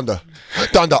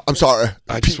 Donda, I'm sorry.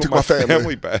 Pete took my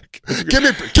family back. Give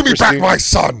me back my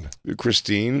son!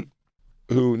 Christine,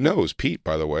 who knows Pete,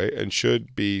 by the way, and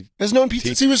should be... Has known Pete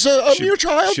since he was a mere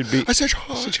child. I said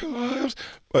child.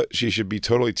 But she should be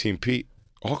totally Team Pete.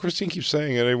 All Christine keeps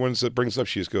saying, and everyone that brings it up,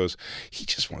 she just goes, he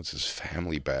just wants his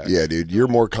family back. Yeah, dude, you're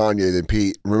more Kanye than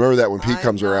Pete. Remember that when Pete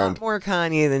comes around. More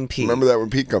Kanye than Pete. Remember that when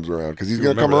Pete comes around, because he's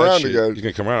going to come around again. He's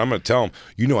going to come around. I'm going to tell him,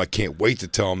 I can't wait to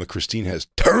tell him that Christine has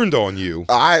turned on you.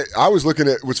 I was looking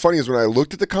at, what's funny is when I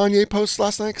looked at the Kanye posts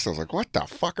last night, because I was like, what the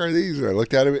fuck are these? And I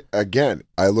looked at him again.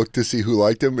 I looked to see who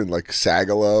liked him, and like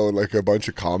Sagalo and like a bunch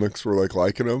of comics were like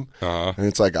liking him. Uh-huh. And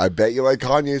it's like, I bet you like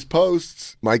Kanye's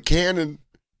posts. Mike Cannon.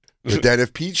 But then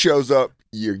if Pete shows up,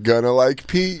 you're gonna like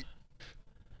Pete.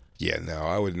 Yeah, no,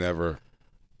 I would never.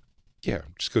 Yeah,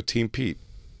 just go Team Pete.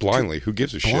 Blindly. Who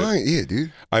gives a shit? Yeah,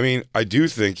 dude. I mean, I do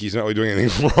think he's not really doing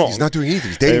anything wrong. He's not doing anything.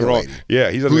 He's dating a lady.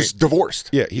 Yeah, who's divorced.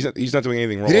 Yeah, he's not doing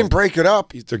anything wrong. He didn't break it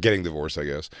up. They're getting divorced, I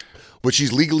guess. But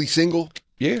she's legally single.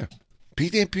 Yeah.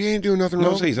 Pete ain't doing nothing wrong.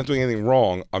 No, I'm saying he's not doing anything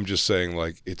wrong. I'm just saying,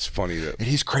 like, it's funny that... It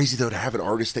is crazy, though, to have an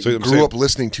artist that you grew up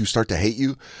listening to start to hate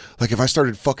you. Like, if I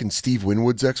started fucking Steve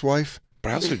Winwood's ex-wife... But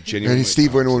I also genuinely... And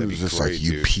Steve Winwood was just like,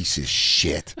 you piece of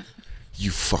shit. You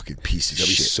fucking piece of shit.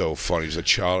 That'd be so funny. Just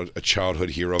a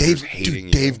childhood hero just hating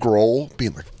you. Dave Grohl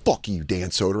being like, fuck you, Dan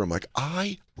Soder. I'm like,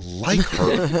 I like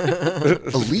her.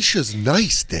 Alicia's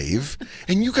nice, Dave.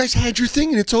 And you guys had your thing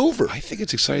and it's over. I think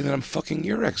it's exciting that I'm fucking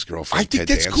your ex-girlfriend. I think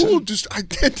that's cool. Just I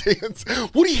did dance.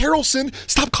 Woody Harrelson,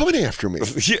 stop coming after me.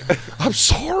 Yeah. I'm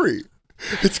sorry.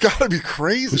 It's got to be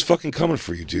crazy. Who's fucking coming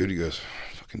for you, dude? He goes...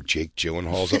 Jake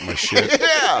Gyllenhaal's up my shit.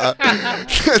 Yeah.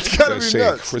 It's got to be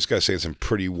nuts. This guy's saying some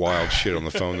pretty wild shit on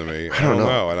the phone to me. I don't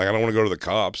know. And I don't want to go to the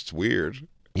cops. It's weird.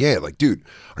 Yeah, like, dude,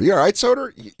 are you all right,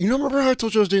 Soder? You remember how I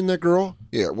told you I was dating that girl?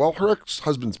 Yeah, well, her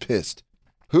ex-husband's pissed.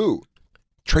 Who?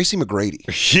 Tracy McGrady.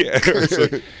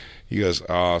 Yeah. He goes,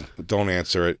 don't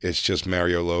answer it. It's just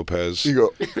Mario Lopez. You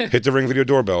go, hit the ring video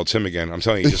doorbell. It's him again. I'm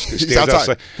telling you, he just stands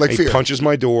outside. Like he punches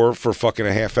my door for fucking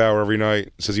a half hour every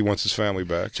night. Says he wants his family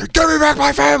back. Give me back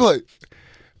my family.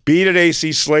 Beat it,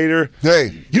 AC Slater.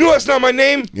 Hey. You know that's not my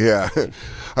name? Yeah.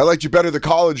 I liked you better the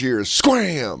college years.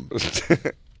 Scram.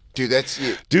 Dude, that's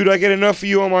it. Dude, I get enough of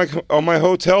you on my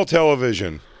hotel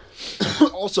television.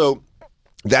 Also,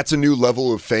 that's a new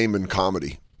level of fame in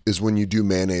comedy, is when you do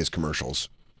mayonnaise commercials.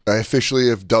 I officially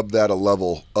have dubbed that a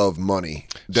level of money.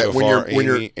 That so far,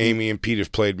 Amy and Pete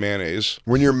have played mayonnaise.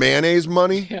 When you're mayonnaise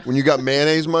money, when you got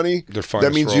mayonnaise money,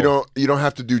 that means you don't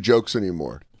have to do jokes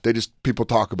anymore. People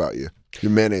talk about you.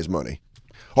 You're mayonnaise money.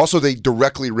 Also, they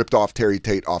directly ripped off Terry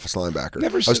Tate, Office Linebacker.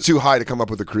 I was too high to come up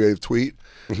with a creative tweet,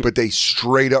 but they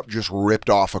straight up just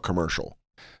ripped off a commercial.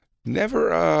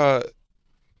 Never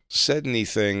said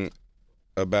anything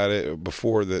about it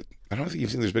before that. I don't think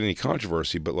there's been any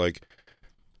controversy, but like,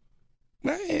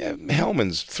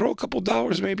 Hellman's, throw a couple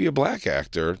dollars, maybe a black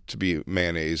actor to be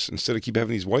mayonnaise instead of keep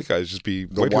having these white guys just be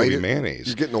white people be mayonnaise.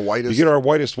 You're getting the whitest. You get our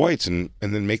whitest whites and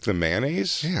then make them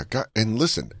mayonnaise. Yeah, and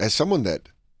listen, as someone that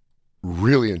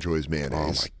really enjoys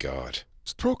mayonnaise, oh my god,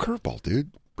 just throw a curveball, dude.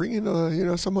 Bring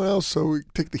in someone else so we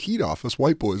take the heat off us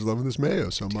white boys loving this mayo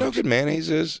so much. You know how good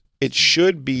mayonnaise is? It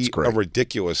should be a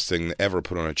ridiculous thing to ever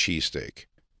put on a cheesesteak.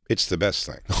 It's the best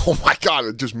thing. Oh my god,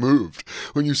 it just moved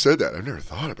when you said that. I've never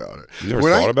thought about it. You never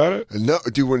thought about it? No,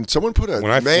 dude. When someone put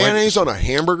mayonnaise on a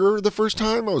hamburger the first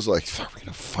time, I was like, "Are we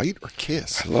gonna fight or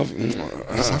kiss?" I love.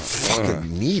 I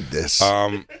fucking need this.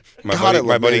 My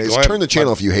buddy Glenn. Turn the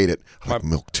channel if you hate it. I like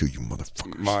milk too, you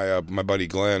motherfuckers. My buddy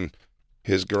Glenn,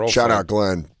 his girlfriend. Shout out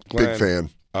Glenn. Big fan.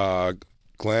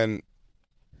 Glenn,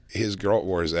 his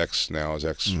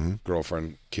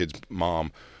ex-girlfriend, kid's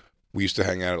mom. We used to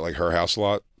hang out at like her house a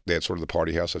lot. They had sort of the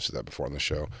party house. I've said that before on the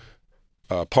show.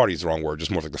 Party is the wrong word, just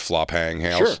more like the flop hang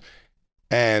house. Sure.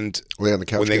 And on the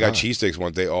couch when they got cheesesteaks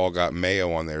once, they all got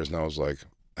mayo on theirs. And I was like,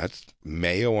 that's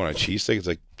mayo on a cheesesteak? It's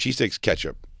like, cheesesteak's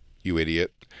ketchup, you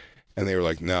idiot. And they were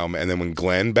like, no. And then when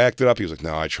Glenn backed it up, he was like,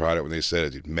 no, I tried it when they said it,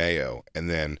 dude, mayo.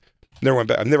 And then never went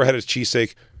back. I've never had a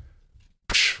cheesesteak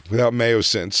without mayo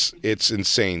since. It's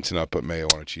insane to not put mayo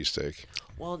on a cheesesteak.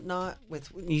 Well,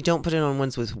 you don't put it on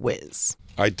ones with whiz.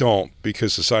 I don't,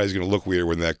 because society's going to look weird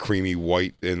when that creamy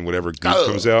white and whatever goop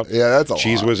comes out. Yeah, that's a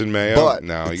cheese lot. whiz and mayo. But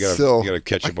no, you got to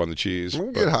ketchup on the cheese. I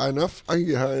can get high enough.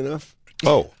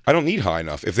 Oh, I don't need high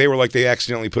enough. If they were like they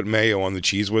accidentally put mayo on the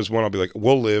cheese whiz one, I'll be like,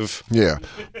 we'll live. Yeah.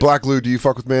 Black Lou, do you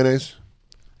fuck with mayonnaise?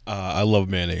 I love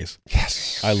mayonnaise.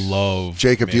 Yes. I love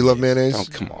Jacob, do you love mayonnaise? Oh,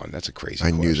 come on. That's a crazy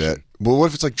I question. knew that. Well, what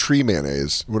if it's like tree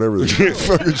mayonnaise? Whatever the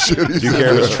fucking shit is. Do you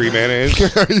care if it's tree mayonnaise?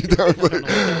 Are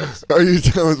you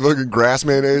down with fucking grass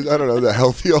mayonnaise? I don't know, the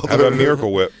healthy How alternative. about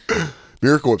Miracle Whip?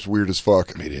 Miracle Whip's weird as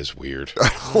fuck. It is weird. I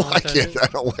don't like it. I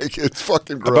don't like it. It's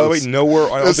fucking gross. By the way, nowhere,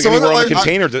 I don't As think someone anywhere on that the like-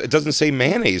 container, it doesn't say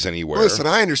mayonnaise anywhere. Listen,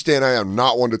 I understand I am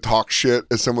not one to talk shit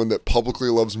as someone that publicly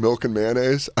loves milk and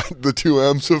mayonnaise, the two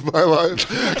M's of my life.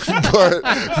 But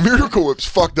Miracle Whip's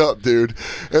fucked up, dude.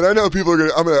 And I know people are going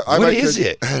to... What is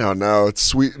it? I don't know. It's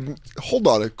sweet. Hold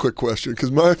on a quick question, because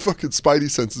my fucking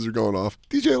spidey senses are going off.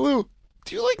 DJ Lou,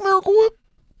 do you like Miracle Whip?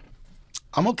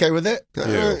 I'm okay with it. All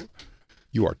Ew. right.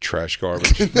 You are trash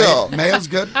garbage. No. Mayo's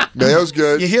good. Mayo's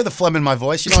good. You hear the phlegm in my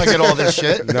voice. You know I get all this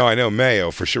shit. No, I know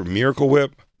mayo for sure. Miracle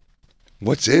Whip.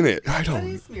 What's in it? I What don't...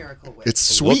 is Miracle Whip? It's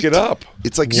sweet. Look it up.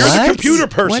 It's like... You're the computer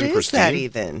person, What is Christine. that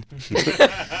even?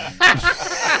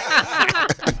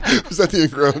 Is that the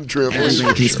ingrown trampoline?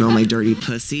 You can smell my dirty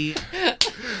pussy.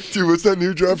 Dude, what's that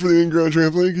new drop for the ingrown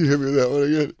trampoline? Can you hit me with that one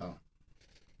again?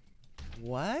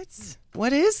 What?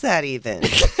 What is that even?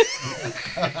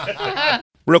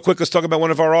 Real quick, let's talk about one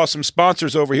of our awesome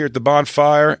sponsors over here at the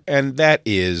Bonfire, and that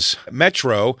is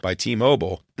Metro by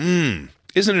T-Mobile. Isn't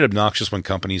it obnoxious when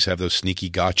companies have those sneaky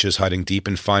gotchas hiding deep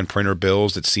in fine printer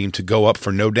bills that seem to go up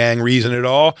for no dang reason at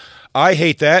all? I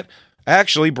hate that.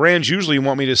 Actually, brands usually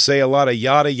want me to say a lot of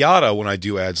yada yada when I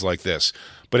do ads like this.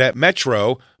 But at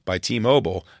Metro by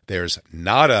T-Mobile, there's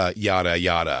nada yada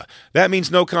yada. That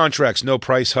means no contracts, no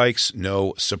price hikes,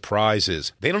 no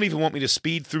surprises. They don't even want me to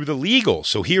speed through the legal,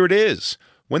 so here it is.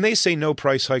 When they say no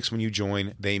price hikes when you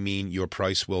join, they mean your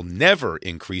price will never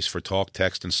increase for talk,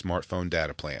 text, and smartphone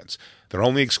data plans. Their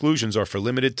only exclusions are for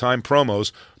limited time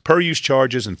promos, per-use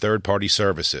charges, and third-party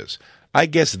services. I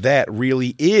guess that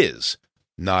really is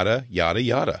nada yada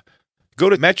yada. Go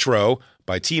to Metro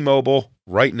by T-Mobile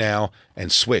right now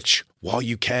and switch while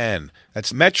you can.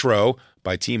 That's Metro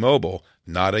by T-Mobile,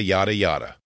 nada yada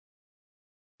yada.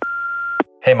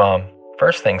 Hey Mom,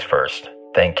 first things first,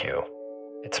 thank you.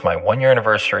 It's my 1-year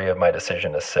anniversary of my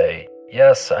decision to say,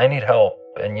 yes, I need help,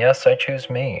 and yes, I choose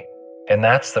me. And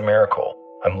that's the miracle.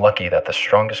 I'm lucky that the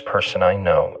strongest person I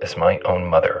know is my own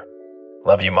mother.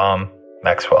 Love you, Mom.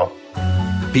 Maxwell.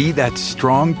 Be that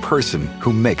strong person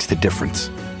who makes the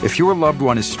difference. If your loved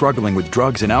one is struggling with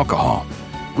drugs and alcohol,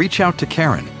 reach out to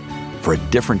Karen for a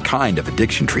different kind of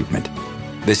addiction treatment.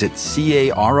 Visit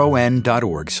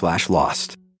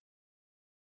caron.org/lost.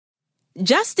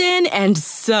 Justin and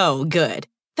so good.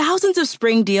 Thousands of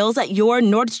spring deals at your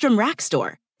Nordstrom Rack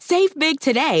store. Save big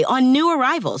today on new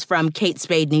arrivals from Kate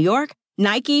Spade New York,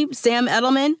 Nike, Sam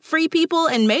Edelman, Free People,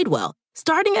 and Madewell,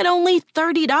 starting at only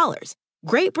 $30.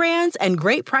 Great brands and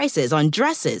great prices on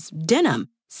dresses, denim,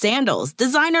 sandals,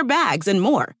 designer bags, and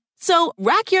more. So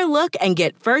rack your look and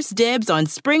get first dibs on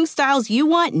spring styles you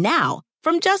want now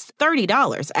from just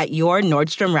 $30 at your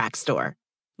Nordstrom Rack store.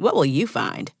 What will you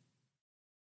find?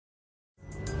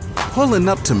 Pulling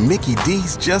up to Mickey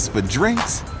D's just for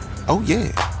drinks? Oh yeah,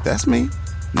 that's me.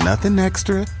 Nothing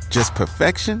extra, just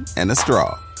perfection and a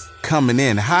straw. Coming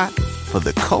in hot for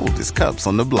the coldest cups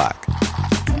on the block.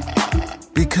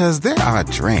 Because there are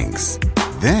drinks.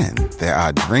 Then there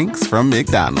are drinks from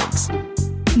McDonald's.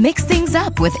 Mix things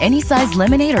up with any size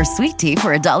lemonade or sweet tea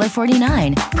for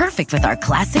 $1.49. Perfect with our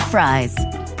classic fries.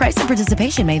 Price and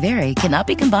participation may vary. Cannot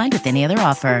be combined with any other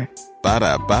offer.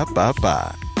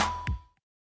 Ba-da-ba-ba-ba.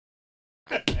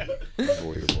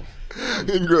 Unbelievable.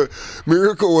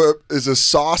 Miracle Whip is a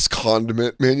sauce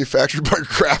condiment manufactured by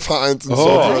Kraft Heinz and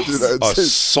sold throughout the United a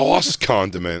States. sauce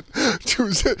condiment. Dude,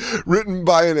 is it written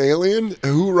by an alien?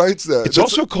 Who writes that? It's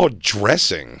also called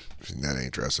dressing. That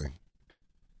ain't dressing.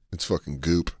 It's fucking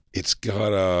goop. It's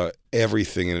got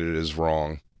everything in it is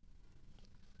wrong.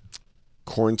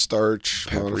 Cornstarch,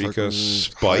 Paprika, high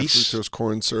spice. fructose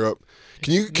corn syrup.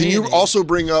 Can you also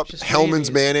bring up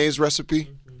Hellman's mayonnaise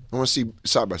recipe? I want to see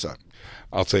side by side.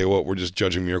 I'll tell you what, we're just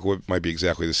judging Miracle Whip. Might be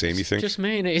exactly the same, you think? Just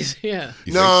mayonnaise, yeah.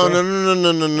 You No. think so?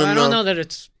 I don't know that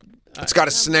it's... It's got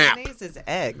a snap. Mayonnaise is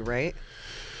egg, right?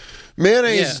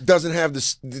 Mayonnaise doesn't have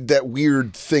that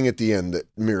weird thing at the end that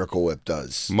Miracle Whip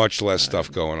does. Much less stuff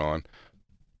going on.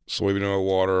 Soybean oil,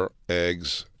 water,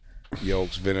 eggs,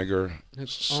 yolks, vinegar,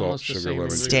 salt, almost the sugar, same lemon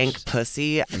as juice. Stank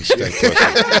pussy. And stank pussy.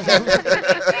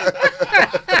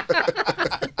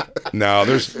 No,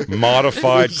 there's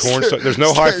modified corn syrup. There's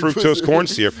no high fructose corn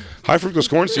syrup. High fructose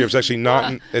corn syrup is actually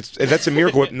not. That's a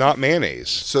Miracle Whip, not mayonnaise.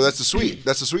 So that's the sweet.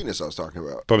 That's the sweetness I was talking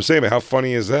about. But I'm saying, how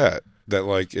funny is that? That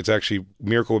like it's actually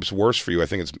Miracle Whip's worse for you. I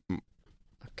think it's.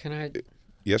 Can I?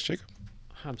 Yes, Jacob.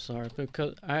 I'm sorry,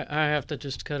 because I have to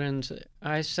just cut in and say,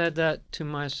 I said that to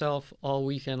myself all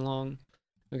weekend long.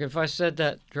 Like if I said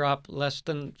that drop less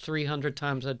than 300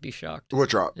 times, I'd be shocked. What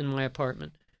drop? In my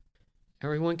apartment.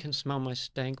 Everyone can smell my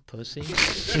stank pussy.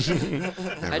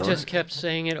 I just kept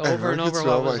saying it over and over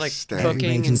while I was like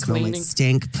cooking and cleaning.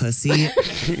 Stank pussy.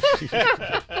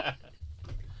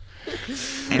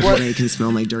 Everybody can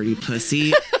smell my dirty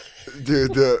pussy.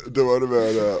 Dude, the one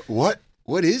about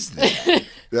what is that?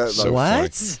 So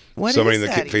what? Funny. What Somebody is in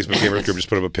the that Facebook even? gamers group just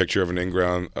put up a picture of an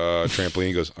in-ground trampoline.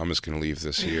 He goes, I'm just going to leave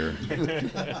this here.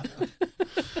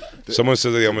 Someone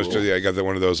said that they almost I got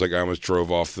one of those, like I almost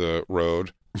drove off the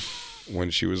road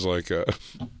when she was like,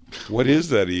 what is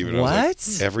that even? What? I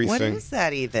was like, everything. What is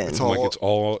that even? It's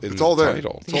all in it's all the there.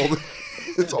 title.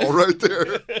 It's all right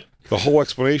there. The whole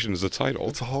explanation is the title.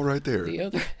 It's all right there.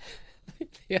 The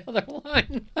other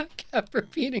line I kept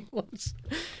repeating was,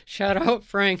 shout out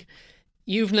Frank,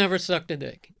 you've never sucked a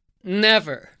dick.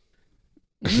 Never.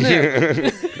 Never. Do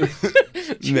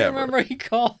you Never. remember he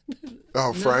called?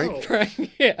 Oh, Frank? No.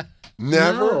 Frank, yeah.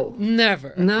 Never?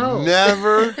 Never. No.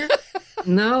 Never?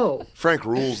 No. Frank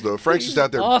rules, though. Frank's just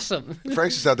out there. Awesome.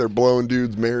 Frank's just out there blowing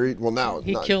dudes married. Well, now.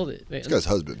 He killed it, man. This guy's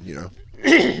husband, you know.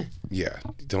 Yeah.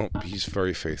 He's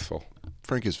very faithful.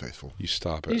 Frank is faithful. You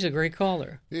stop it. He's a great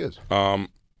caller. He is.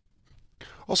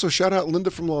 Also, shout out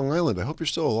Linda from Long Island. I hope you're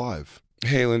still alive.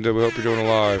 Hey, Linda. We hope you're doing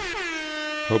alive.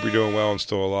 Hope you're doing well and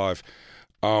still alive.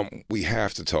 We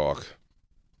have to talk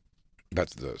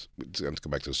about let's go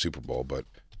back to the Super Bowl, but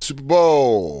Super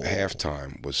Bowl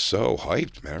halftime was so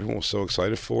hyped, man. Everyone was so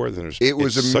excited for it. And it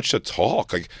was such a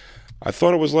talk. Like, I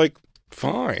thought it was like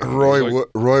fine.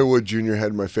 Roy Wood Jr.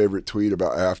 had my favorite tweet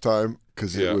about halftime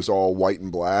because it was all white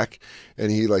and black, and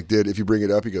he if you bring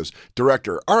it up, he goes,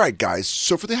 "Director, all right, guys.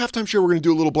 So for the halftime show, we're going to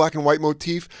do a little black and white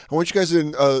motif. I want you guys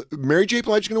in. Mary J.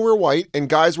 Blige is going to wear white, and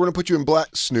guys, we're going to put you in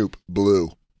black. Snoop blue."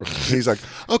 And he's like,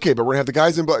 okay, but we're going to have the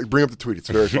guys in black. Bring up the tweet. It's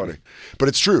very funny. But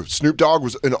it's true. Snoop Dogg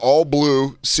was in all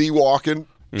blue, walking,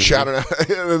 shouting out.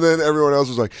 And then everyone else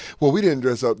was like, well, we didn't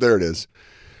dress up. There it is.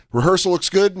 Rehearsal looks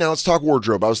good. Now let's talk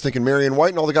wardrobe. I was thinking Mary in white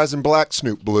and all the guys in black,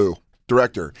 Snoop blue.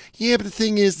 Director, yeah, but the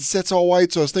thing is, the set's all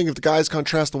white, so I was thinking if the guys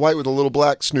contrast the white with a little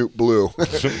black, Snoop blue.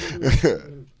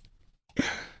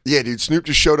 Yeah, dude, Snoop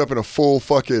just showed up in a full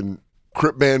fucking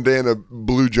Crip bandana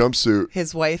blue jumpsuit.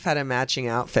 His wife had a matching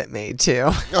outfit made too.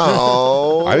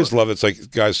 Oh, I just love it. It's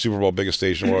like guy's Super Bowl biggest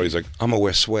station in the world. He's like, I'm gonna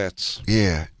wear sweats.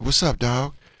 Yeah, what's up,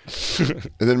 dog?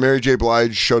 And then Mary J.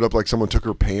 Blige showed up like someone took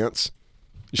her pants.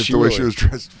 Just the way she was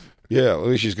dressed. Yeah, at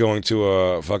least she's going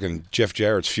to fucking Jeff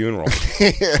Jarrett's funeral.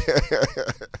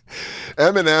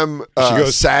 Eminem she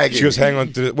goes sagging. She goes, hang on.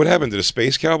 What happened? Did a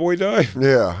space cowboy die?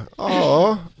 Yeah.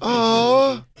 Oh,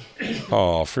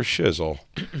 for shizzle.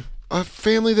 A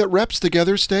family that reps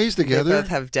together stays together. They both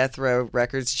have Death Row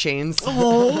Records chains.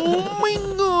 Oh my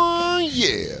God,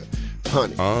 yeah,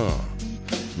 honey.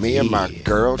 Me and my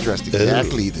girl dressed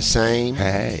exactly the same.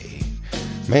 Hey,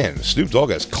 man, Snoop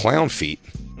Dogg has clown feet.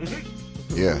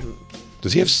 Yeah.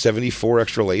 Does he have 74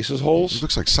 extra laces holes? He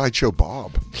looks like Sideshow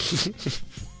Bob.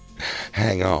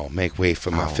 Hang on, make way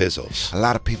for my fizzles. A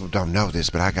lot of people don't know this,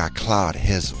 but I got Claude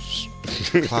Hizzles.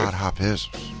 Claude Hop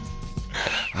Hizzles.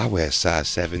 I wear size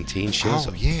 17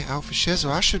 shizzle. Oh, yeah, out for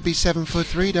shizzle. I should be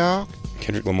 7'3", dog.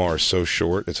 Kendrick Lamar is so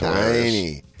short, it's hilarious.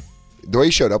 Tiny. The way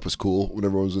he showed up was cool when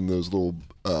everyone was in those little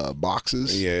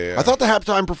boxes. Yeah. I thought the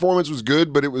halftime performance was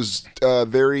good, but it was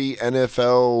very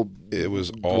NFL. It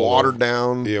was all watered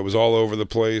down. Yeah, it was all over the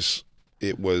place.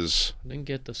 It was. I didn't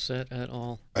get the set at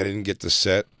all. I didn't get the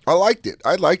set. I liked it.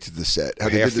 I liked the set. How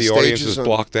Half the audience is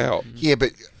blocked out. Yeah,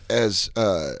 but as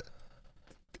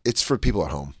it's for people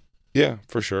at home. Yeah,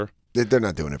 for sure. They're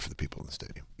not doing it for the people in the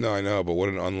stadium. No, I know, but what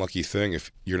an unlucky thing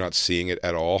if you're not seeing it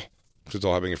at all. It's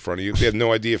all happening in front of you. They had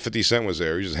no idea 50 Cent was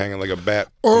there. He's just hanging like a bat.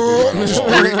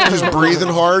 Just breathing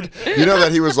hard. You know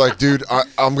that he was like, dude,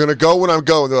 I'm going to go when I'm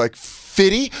going. They're like,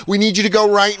 Fitty, we need you to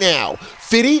go right now.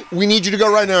 Fitty, we need you to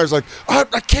go right now. He's like, I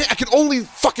can't. I can only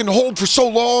fucking hold for so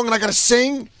long, and I got to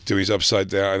sing. Dude, he's upside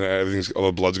down, and all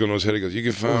the blood's going to his head. He goes, you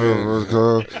can find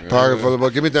Target for the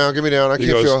blood. Give me down. I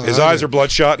can't feel. His eyes are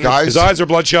bloodshot. Guys, his eyes are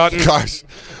bloodshot. Guys,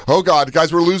 oh God,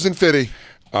 guys, we're losing Fitty.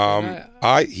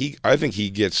 I think he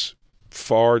gets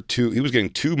far too. He was getting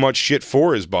too much shit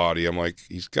for his body. I'm like,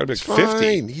 he's got to be like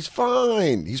 50. He's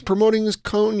fine. He's promoting his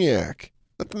cognac.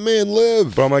 Let the man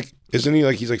live. But I'm like, isn't he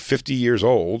like he's like 50 years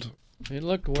old? He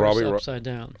looked worse Probably upside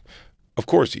down. Of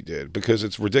course he did, because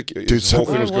it's ridiculous. Dude, the whole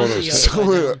thing was going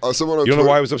on. Someone on you don't know Twitter,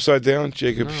 why he was upside down,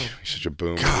 Jacob? No. He's such a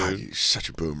boomer. God, dude. you're such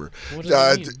a boomer. What does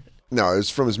that mean? No, it's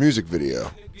from his music video.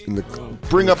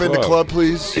 Bring up In the Club,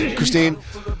 please, Christine.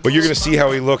 But you're going to see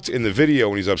how he looked in the video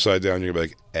when he's upside down. You're going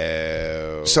to be like,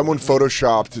 oh. Someone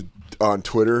photoshopped on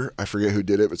Twitter, I forget who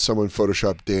did it, but someone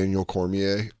photoshopped Daniel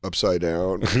Cormier upside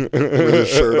down with his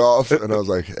shirt off, and I was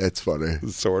like, it's funny.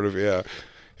 Sort of, yeah.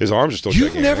 His arms are still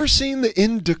You've gigantic. never seen the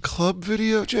In the Club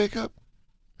video, Jacob?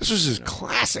 This was his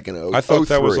classic in 03. I thought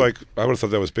that was like, I would have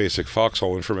thought that was basic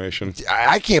Foxhole information.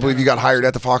 I can't believe you got hired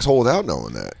at the Foxhole without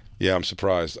knowing that. Yeah, I'm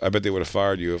surprised. I bet they would have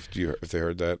fired you if they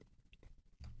heard that.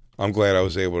 I'm glad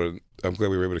we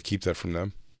were able to keep that from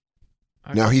them.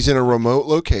 Now he's in a remote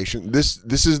location. This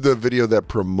is the video that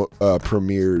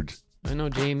premiered. I know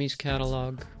Jamie's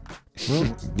catalog. Well,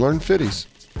 learn fitties.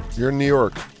 You're in New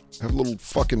York. Have a little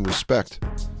fucking respect.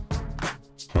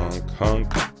 Honk,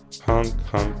 honk, honk,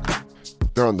 honk.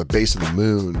 They're on the base of the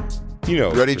moon. You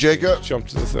know. Ready, Jacob? Jump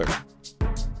to the thing.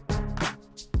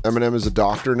 Eminem is a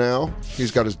doctor now. He's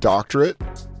got his doctorate.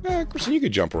 Yeah, Christian, you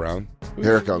could jump around.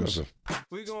 Here it comes.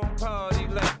 We gon' party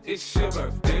like it's your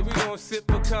birthday. We gon' sip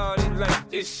Bacardi like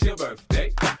it's your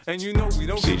birthday. And you know we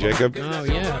don't See, Jacob? Oh,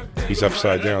 yeah. He's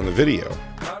upside down in the video.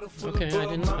 Okay, I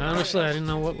didn't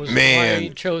know what was Man. why he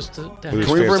chose to. Can we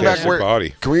bring back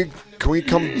body? Can we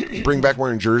come bring back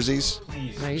wearing jerseys?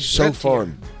 Nice. So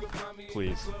fun.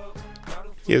 Please.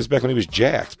 Yeah, it was back when he was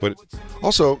jacked, but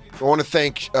Also, I want to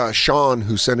thank Sean,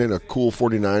 who sent in a cool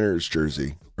 49ers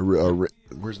jersey.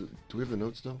 Where's the? Do we have the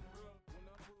note still?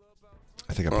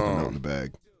 I think I put the note in the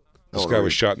bag. This guy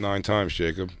was shot 9 times,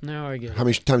 Jacob. Now I get it. How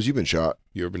many times you been shot?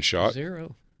 You ever been shot?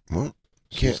 0. What?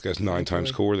 This guy's 9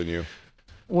 times cooler than you.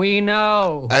 We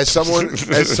know. As someone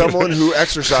who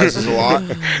exercises a lot,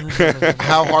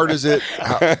 how hard is it?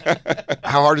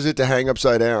 How hard is it to hang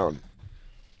upside down?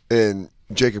 And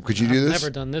Jacob, could you do this? I've never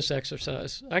done this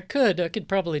exercise. I could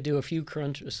probably do a few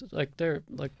crunches, like they're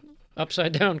like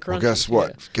upside down Well, crunches. guess what?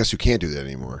 Yeah. Guess who can't do that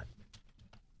anymore?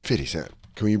 50 Cent.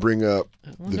 Can we bring up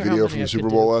the wonder video how from many the I Super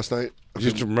could Bowl do. last night?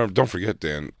 Just remember, don't forget,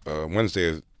 Dan.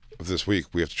 Wednesday of this week,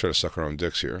 we have to try to suck our own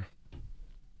dicks here.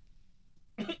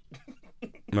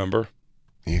 Remember?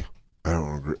 Yeah, I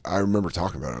don't agree. I remember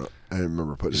talking about it. I didn't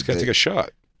remember putting. You just got to take a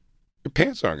shot. Your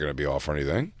pants aren't going to be off or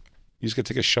anything. You just got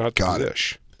to take a shot to the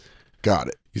dish. Got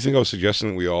it. You think I was suggesting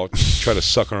that we all try to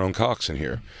suck our own cocks in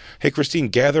here? Hey, Christine,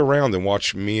 gather around and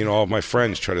watch me and all of my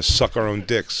friends try to suck our own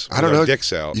dicks. I don't with our know.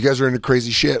 Dicks out. You guys are into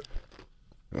crazy shit.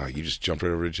 Oh, you just jumped right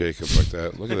over to Jacob like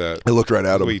that. Look at that. I looked right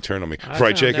at The him. way you turned on me. I Right,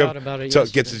 found Jacob? out about it So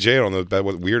it gets to Jay on about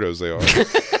what weirdos they are.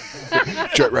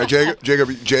 Right,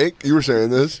 Jacob, Jake, you were saying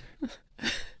this.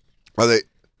 Are they?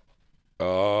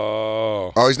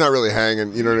 Oh, he's not really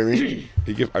hanging. You know what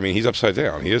I mean? He's upside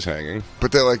down. He is hanging.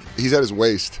 But they're like, he's at his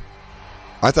waist.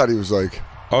 I thought he was like.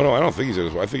 Oh no, I don't think he's at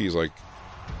his. I think he's like.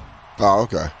 Oh,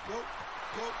 okay.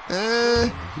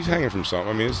 He's hanging from something.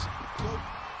 I mean,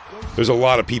 there's a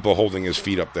lot of people holding his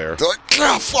feet up there. They're like,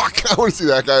 oh, fuck! I want to see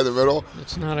that guy in the middle.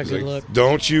 It's not a He's good like, look.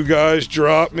 Don't you guys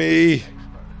drop me.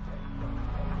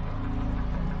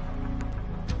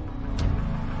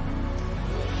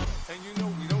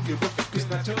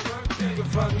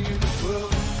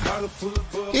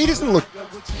 He doesn't look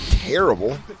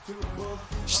terrible.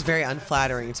 It's just very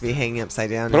unflattering to be hanging upside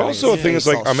down. But having also, the his thing is,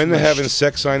 face like, all I'm into smushed. having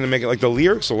sex sign to make it like the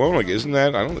lyrics alone. Like, isn't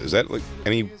that? Is that like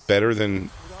any better than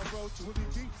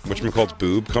whatchamacallit's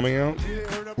boob coming out?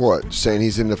 What? Saying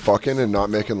he's into fucking and not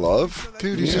making love?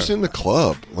 Dude, he's just in the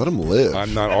club. Let him live.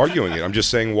 I'm not arguing it. I'm just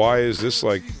saying, why is this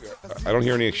like? I don't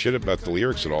hear any shit about the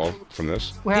lyrics at all from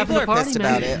this. People are pissed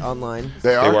about it online.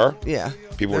 They are? They were? Yeah.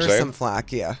 People were There was saying? some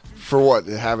flack, yeah. For what?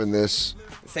 Having this?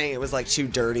 Saying it was like too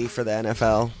dirty for the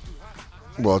NFL.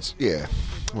 Well, it's, yeah.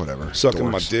 Whatever. Sucking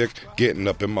my Dorks. dick, getting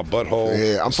up in my butthole.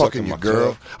 Yeah, I'm sucking fucking you, my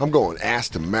girl. cock. I'm going ass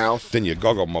to mouth. Then you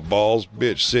goggle my balls,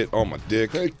 bitch. Sit on my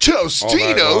dick. Hey,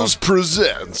 Tostitos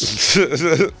presents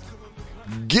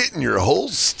getting your whole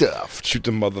stuff. Shoot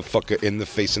the motherfucker in the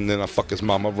face, and then I fuck his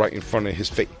mama right in front of his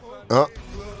face. Yeah,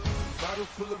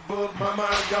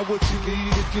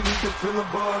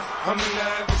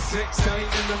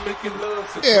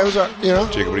 it was, you know.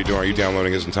 Jacob, what are you doing? Are you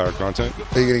downloading his entire content?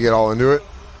 Are you going to get all into it?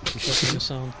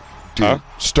 Sound. Dude,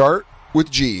 start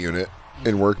with G Unit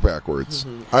and work backwards.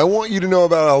 I want you to know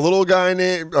about a little guy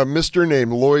named, a Mr.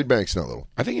 named Lloyd Banks. Not little.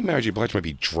 I think Mary J. Blige might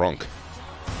be drunk.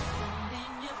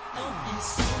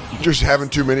 Just having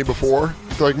too many before.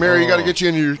 They're like, Mary, you got to get you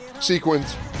into your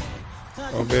sequence.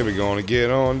 Oh, baby, gonna get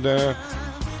on down.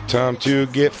 Time to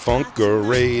get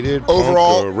funkerated.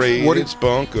 Overall, punkerated, what did-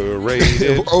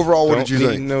 spunkerated. Overall, what did you Don't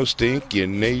think? need no stinky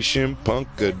nation,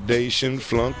 punkadation,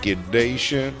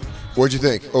 flunkadation. What'd you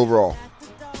think overall?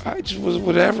 I just was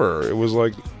whatever. It was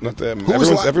like not that.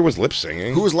 Everyone's lip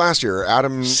singing. Who was last year?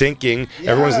 Adam syncing.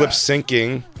 Yeah. Everyone's lip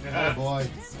syncing. Yeah, boy.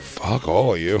 Fuck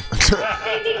all of you.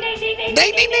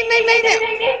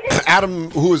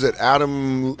 Adam, who was it?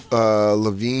 Adam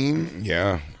Levine?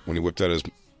 Yeah, when he whipped out his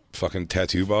fucking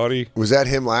tattoo body. Was that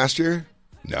him last year?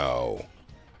 No.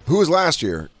 Who was last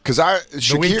year? Because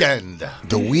The Weeknd.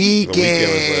 The Weeknd was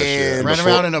last year. Ran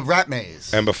around in a rat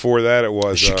maze. And before that, it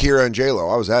was Shakira and J-Lo.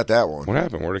 I was at that one. What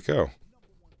happened? Where'd it go?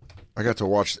 I got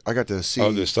to see.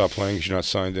 Oh, they stopped playing because you're not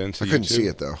signed in to I couldn't YouTube? see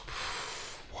it, though.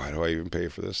 Why do I even pay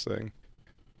for this thing?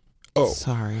 Oh,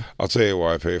 sorry. I'll tell you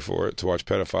why I pay for it, to watch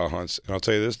pedophile hunts. And I'll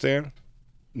tell you this, Dan,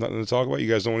 nothing to talk about. You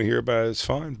guys don't want to hear about it. It's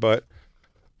fine. But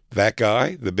that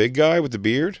guy, the big guy with the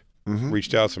beard,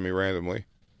 reached out to me randomly.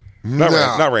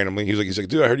 Not randomly. He's like,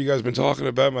 dude, I heard you guys been talking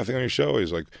about my thing on your show.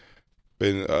 He's like,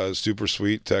 been super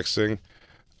sweet texting.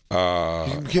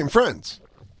 You became friends.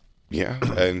 Yeah,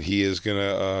 and he is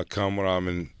gonna come when I'm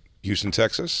in Houston,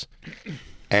 Texas,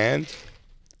 and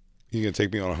he's gonna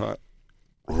take me on a hunt.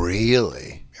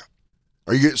 Really?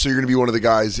 Yeah. So you're gonna be one of the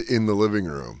guys in the living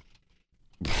room?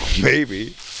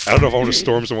 Maybe. I don't know if I want to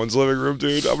storm someone's living room,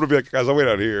 dude. I'm gonna be like, guys, I'll wait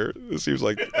out here. It seems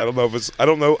like I don't know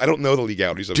the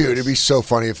legalities of Dude, this. it'd be so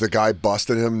funny if the guy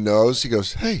busted him knows. He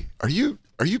goes, "Hey, are you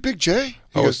Big J?"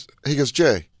 He goes,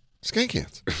 "Jay, skank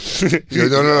hands." He goes,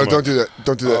 no, don't do that.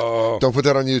 Don't do that. Don't put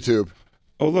that on YouTube.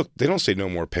 Oh, look, they don't say no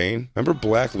more pain. Remember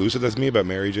Black Lucid? That's me about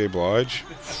Mary J. Blige.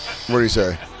 What did he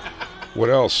say?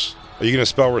 What else? Are you gonna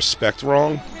spell respect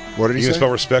wrong? What did he say? You gonna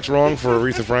spell respect wrong for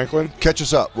Aretha Franklin? Catch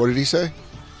us up. What did he say?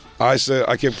 I said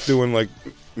I kept doing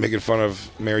making fun of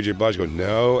Mary J. Blige. Go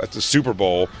no at the Super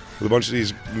Bowl with a bunch of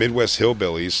these Midwest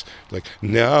hillbillies. Like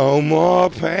no more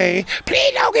pain,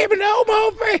 please don't give me no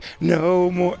more pain,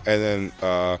 no more. And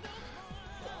then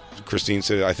Christine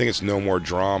said, I think it's no more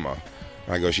drama.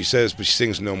 And I go, she says, but she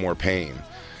sings no more pain.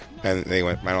 And they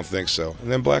went, I don't think so.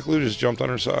 And then Black Lou just jumped on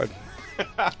her side.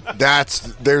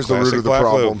 There's the root of the Black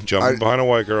problem. Lou, jumping behind a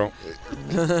white girl.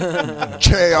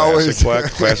 Jay always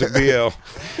classic BL.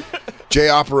 Jay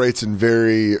operates in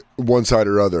very one side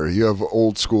or other. You have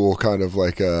old school kind of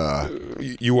like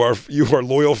you are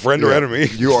loyal friend or enemy.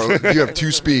 You have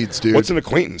two speeds, dude. What's an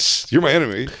acquaintance? You're my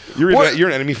enemy. You're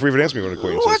an enemy for even asking me what an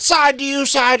acquaintance is. What side do you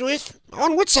side with?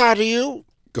 On what side are you?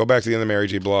 Go back to the end of Mary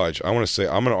J. Blige. I'm going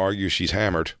to argue she's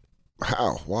hammered.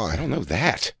 How? Why? I don't know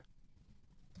that.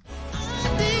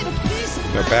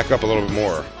 Now back up a little bit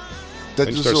more.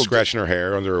 Then start scratching her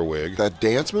hair under her wig. That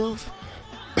dance move?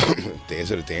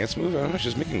 Is it a dance move? I don't know.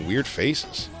 She's making weird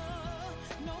faces.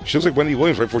 She looks like Wendy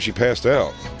Williams right before she passed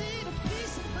out.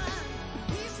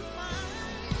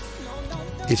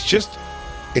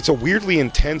 It's a weirdly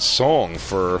intense song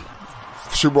for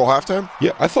Super Bowl halftime?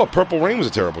 Yeah, I thought Purple Rain was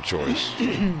a terrible choice.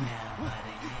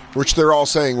 Which they're all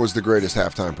saying was the greatest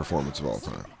halftime performance of all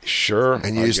time. Sure.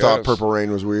 And you just thought Purple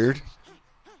Rain was weird?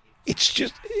 It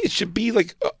should be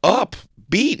like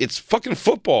upbeat. It's fucking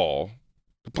football.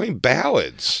 They're playing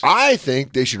ballads. I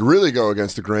think they should really go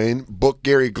against the grain. Book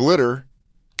Gary Glitter.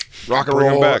 Rock and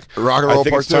roll back. Rock and roll I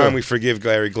think part it's time 2. we forgive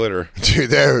Gary Glitter. Dude,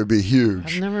 that would be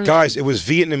huge. Guys, it was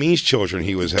Vietnamese children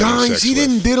he was having sex Guys, he with.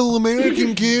 didn't diddle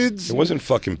American kids. It wasn't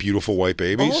fucking beautiful white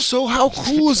babies. Also, how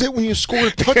cool is it when you score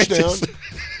a touchdown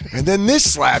and then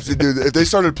this slaps it, dude? If they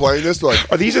started playing this, they're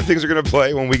like, are these the things we're going to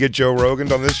play when we get Joe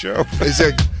Rogan on this show? He's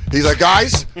like,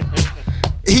 guys,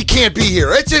 he can't be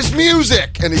here. It's his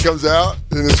music. And he comes out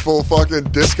in his full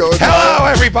fucking disco. Hello,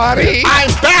 everybody.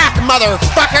 I'm back,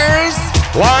 motherfuckers.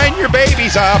 Line your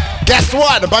babies up. Guess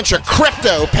what? A bunch of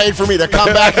crypto paid for me to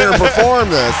come back here and perform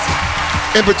this.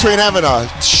 In between having a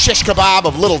shish kebab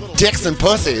of little dicks and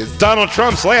pussies. Donald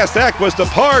Trump's last act was to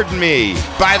pardon me.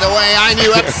 By the way, I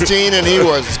knew Epstein and he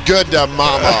was good to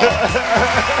mama.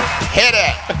 Hit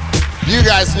it. You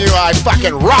guys knew I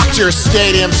fucking rocked your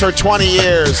stadiums for 20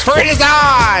 years. For it is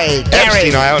I, Gary.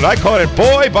 Epstein Island. I called it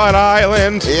Boy Butt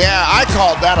Island. Yeah, I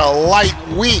called that a light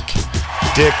week.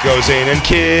 Dick goes in and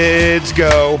kids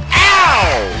go.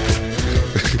 Ow!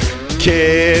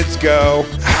 Kids go.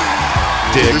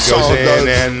 Dick goes in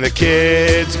and the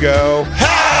kids go.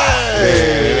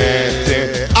 Hey!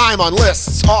 I'm on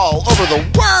lists all over the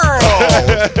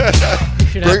world. You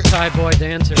should have Thai boy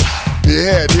dancers.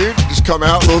 Yeah, dude. Just come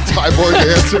out, little Thai boy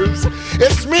dancers.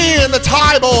 It's me and the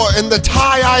Thai boy and the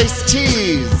Thai iced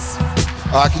teas.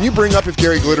 Can you bring up if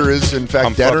Gary Glitter is in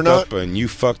fact dead or not? Up and you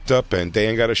fucked up and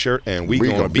Dan got a shirt and we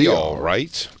gonna be all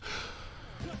right.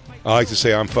 I like to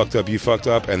say I'm fucked up, you fucked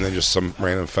up, and then just some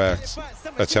random facts.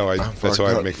 That's how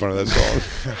I make fun of that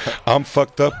song. I'm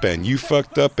fucked up and you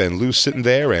fucked up and Lou's sitting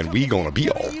there and we gonna be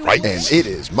all right. And it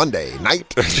is Monday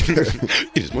night.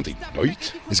 It is Monday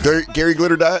night. Is Gary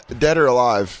Glitter dead or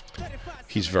alive?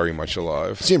 He's very much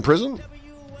alive. Is he in prison?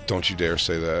 Don't you dare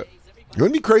say that. It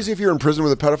wouldn't be crazy if you're in prison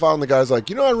with a pedophile and the guy's like,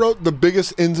 I wrote the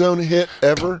biggest end zone hit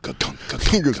ever?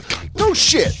 He goes, no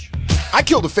shit. I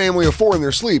killed a family of 4 in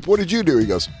their sleep. What did you do? He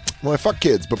goes, well, I fuck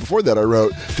kids. But before that, I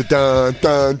wrote, dun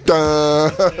dun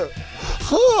dun.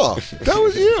 Huh, that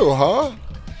was you, huh?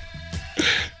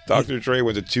 Dr. Dre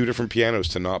went to 2 different pianos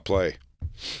to not play.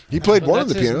 He played one of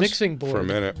the pianos mixing board. For a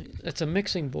minute. It's a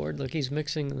mixing board, like he's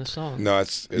mixing the song. No,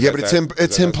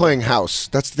 it's him playing house.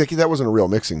 That wasn't a real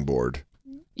mixing board.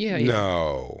 Yeah.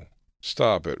 No.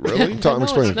 Stop it. Really? I'm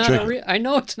explaining. I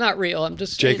know it's not real. I'm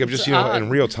just saying Jacob, just in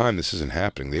real time, this isn't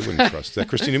happening. They wouldn't trust that.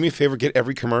 Christine, do me a favor, get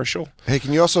every commercial. Hey,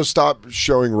 can you also stop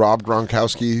showing Rob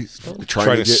Gronkowski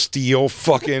trying to steal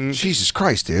fucking Jesus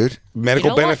Christ, dude.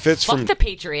 Medical benefits Fuck from the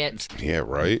Patriots. Yeah,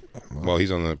 right. Well,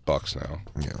 he's on the Bucks now.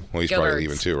 Yeah. Well, he's Go probably Birds.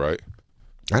 leaving too, right?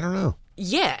 I don't know.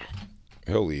 Yeah.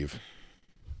 He'll leave.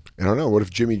 I don't know. What if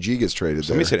Jimmy G gets traded?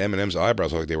 Somebody said Eminem's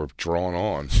eyebrows look like they were drawn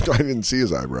on. I didn't see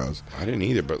his eyebrows. I didn't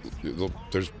either, but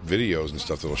there's videos and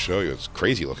stuff that'll show you. It's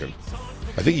crazy looking.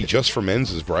 I think he just ferments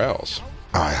his brows.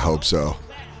 I hope so.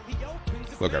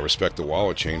 Look, I respect the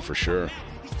wallet chain for sure.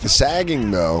 The sagging,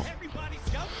 though.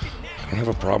 I don't have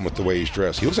a problem with the way he's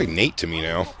dressed. He looks like Nate to me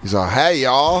now. He's like, hey,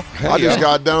 y'all. I just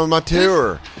got done with my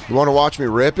tour. You want to watch me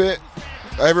rip it?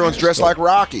 Everyone's dressed like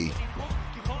Rocky.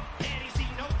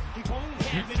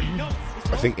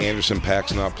 I think Anderson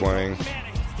 .Paak's not playing.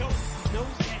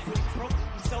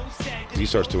 He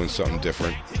starts doing something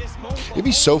different. It'd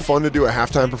be so fun to do a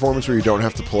halftime performance where you don't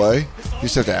have to play. You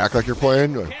just have to act like you're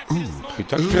playing. You're like,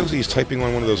 ooh. He's typing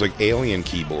on one of those like alien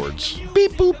keyboards.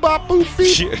 Beep boop bop boop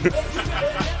beep.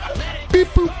 Beep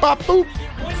boop bop boop.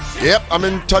 Yep, I'm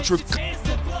in touch with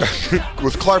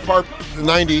Clark Park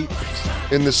 90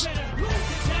 in this.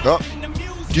 Oh,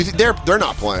 do you think they're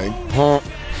not playing?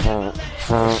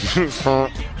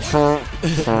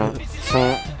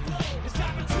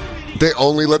 They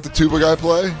only let the tuba guy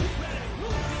play?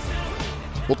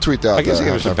 We'll tweet that. I guess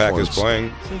Anderson .Paak is playing.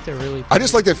 I think they're really. I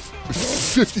just like that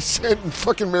 50 Cent and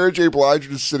fucking Mary J. Blige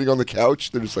are just sitting on the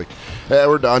couch. They're just like, yeah,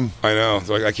 we're done. I know. It's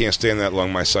like, I can't stand that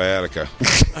long. My sciatica.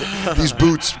 These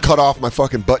boots cut off my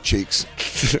fucking butt cheeks.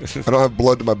 I don't have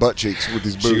blood to my butt cheeks with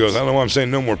these boots. She goes, I don't know why I'm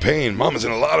saying no more pain. Mama's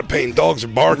in a lot of pain. Dogs are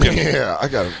barking. Yeah, I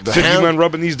got it. 50 men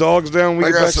rubbing these dogs down.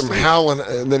 I got some howling,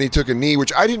 and then he took a knee,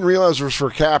 which I didn't realize was for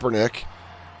Kaepernick.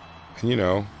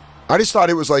 And I just thought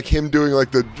it was like him doing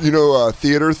like the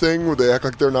theater thing where they act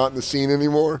like they're not in the scene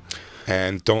anymore.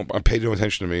 And don't pay no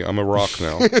attention to me. I'm a rock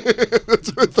now. That's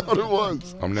what I thought it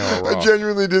was. I'm now a rock. I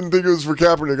genuinely didn't think it was for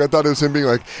Kaepernick. I thought it was him being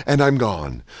like, and I'm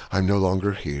gone. I'm no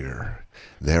longer here.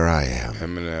 There I am.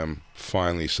 Eminem,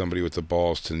 finally somebody with the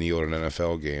balls to kneel at an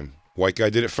NFL game. White guy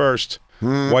did it first.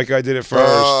 White guy did it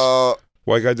first.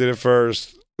 White guy did it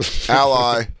first.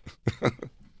 Ally.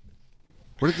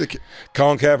 What did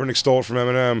Colin Kaepernick stole it from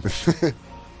Eminem.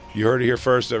 You heard it here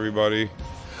first, everybody.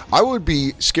 I would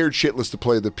be scared shitless to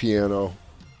play the piano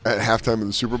at halftime of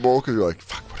the Super Bowl because you're like,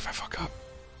 fuck, what if I fuck up?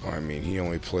 Well, I mean, he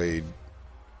only played.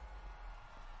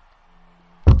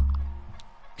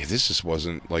 Yeah, this just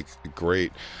wasn't like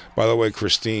great. By the way,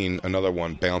 Christine, another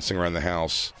one bouncing around the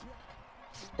house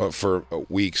for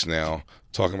weeks now,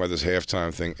 talking about this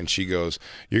halftime thing, and she goes,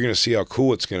 "You're gonna see how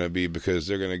cool it's gonna be because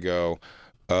they're gonna go."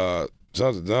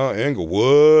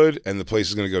 Inglewood, and the place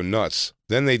is going to go nuts.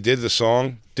 Then they did the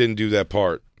song, didn't do that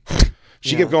part.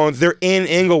 She kept going, they're in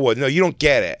Inglewood. No, you don't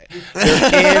get it.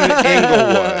 They're in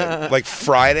Inglewood. Like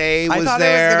Friday was there. I thought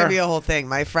it was going to be a whole thing.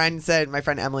 My friend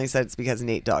Emily said it's because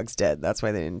Nate Dogg's dead. That's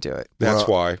why they didn't do it. That's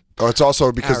why. Oh, it's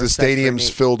also because the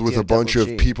stadium's filled with a bunch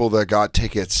of people that got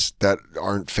tickets that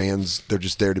aren't fans. They're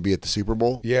just there to be at the Super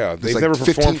Bowl. Yeah, they've never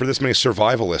performed for this many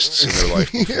survivalists in their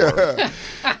life before. Yeah.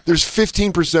 There's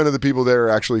 15% of the people there are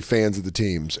actually fans of the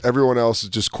teams. Everyone else is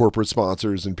just corporate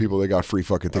sponsors and people that got free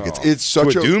fucking tickets. It's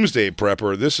such a doomsday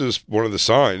prepper. This is one of the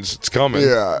signs. It's coming.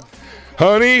 Yeah.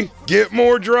 Honey, get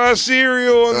more dry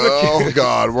cereal. Oh,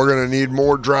 God. We're going to need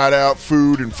more dried out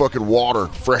food and fucking water,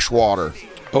 fresh water.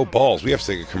 Oh, balls. We have to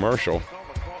take a commercial.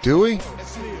 Do we?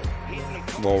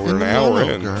 Well, we're an hour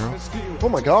in. Girl. Oh,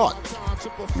 my God.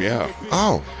 Yeah.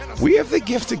 Oh. We have the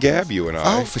gift to gab, you and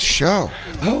I. Oh, for sure.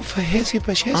 Oh, for hizzy,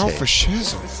 for shizzy. Oh, for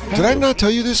shizzle. Did I not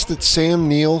tell you this, that Sam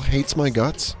Neill hates my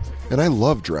guts? And I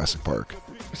love Jurassic Park.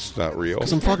 It's not real.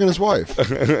 Because I'm fucking his wife.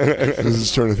 I was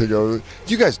just trying to think of it.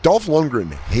 You guys, Dolph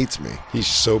Lundgren hates me. He's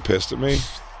so pissed at me.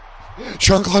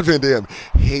 Jean-Claude Van Damme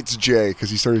hates Jay because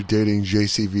he started dating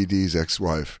JCVD's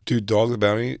ex-wife. Dude, Dog the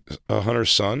Bounty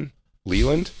Hunter's son,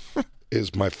 Leland,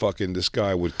 is my fucking... This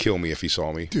guy would kill me if he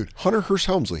saw me. Dude, Hunter Hearst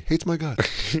Helmsley hates my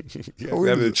guts.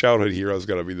 Having a childhood hero is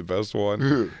got to be the best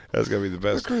one. That's got to be the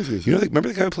best. That's crazy. You know, remember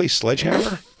the guy who plays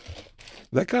Sledgehammer?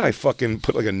 That guy fucking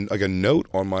put like a note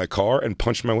on my car and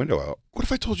punched my window out. What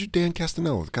if I told you Dan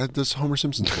Castanello, the guy that does Homer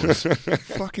Simpson's voice,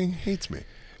 fucking hates me?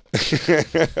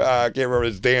 I can't remember.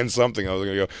 It's Dan something. I was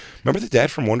going to go, remember the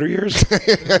dad from Wonder Years?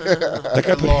 That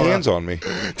guy put hands on me.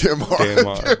 Dan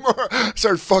Mara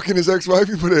started fucking his ex-wife.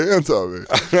 He put hands on me.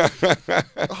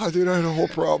 Oh, dude, I had a whole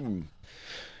problem.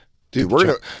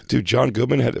 Dude, John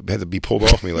Goodman had to be pulled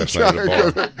off me last night at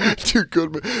a bar.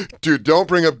 Goodman. Dude, don't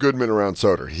bring up Goodman around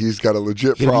Soder. He's got a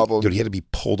legit problem. He had to be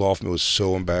pulled off me. It was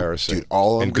so embarrassing.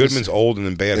 Dude, and Goodman's old and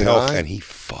in bad health, and he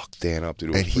fucked Dan up,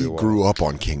 dude. And he grew up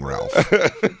on King Ralph.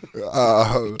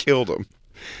 Killed him.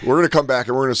 We're going to come back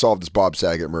and we're going to solve this Bob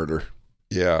Saget murder.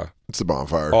 Yeah. It's the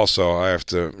bonfire. Also, I have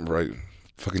to write...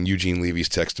 Fucking Eugene Levy's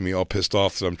texting me all pissed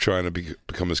off that I'm trying to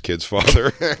become his kid's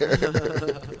father.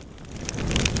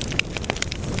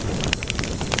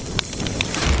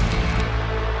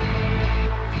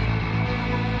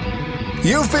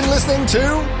 You've been listening to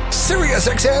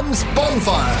SiriusXM's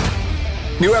Bonfire.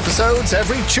 New episodes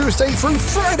every Tuesday through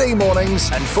Friday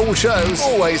mornings and full shows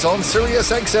always on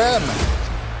SiriusXM.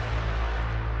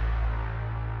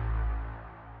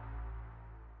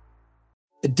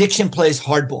 Addiction plays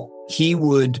hardball. He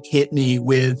would hit me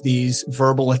with these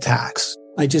verbal attacks.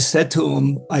 I just said to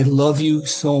him, I love you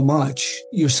so much.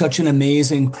 You're such an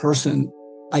amazing person.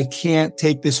 I can't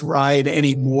take this ride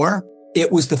anymore. It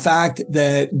was the fact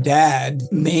that Dad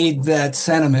made that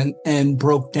sentiment and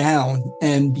broke down.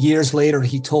 And years later,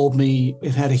 he told me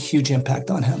it had a huge impact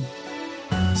on him.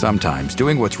 Sometimes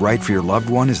doing what's right for your loved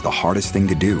one is the hardest thing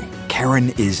to do. Karen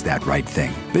is that right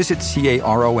thing. Visit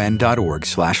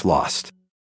caron.org/lost.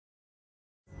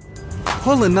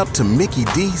 Pulling up to Mickey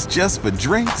D's just for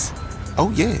drinks?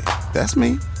 Oh yeah, that's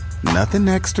me. Nothing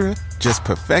extra, just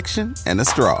perfection and a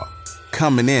straw.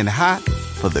 Coming in hot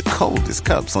for the coldest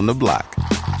cups on the block.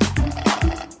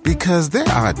 Because there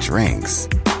are drinks.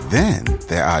 Then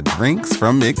there are drinks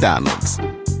from McDonald's.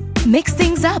 Mix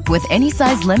things up with any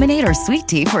size lemonade or sweet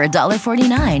tea for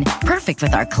 $1.49. Perfect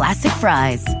with our classic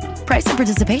fries. Price and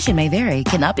participation may vary.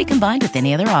 Cannot be combined with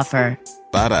any other offer.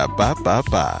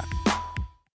 Ba-da-ba-ba-ba.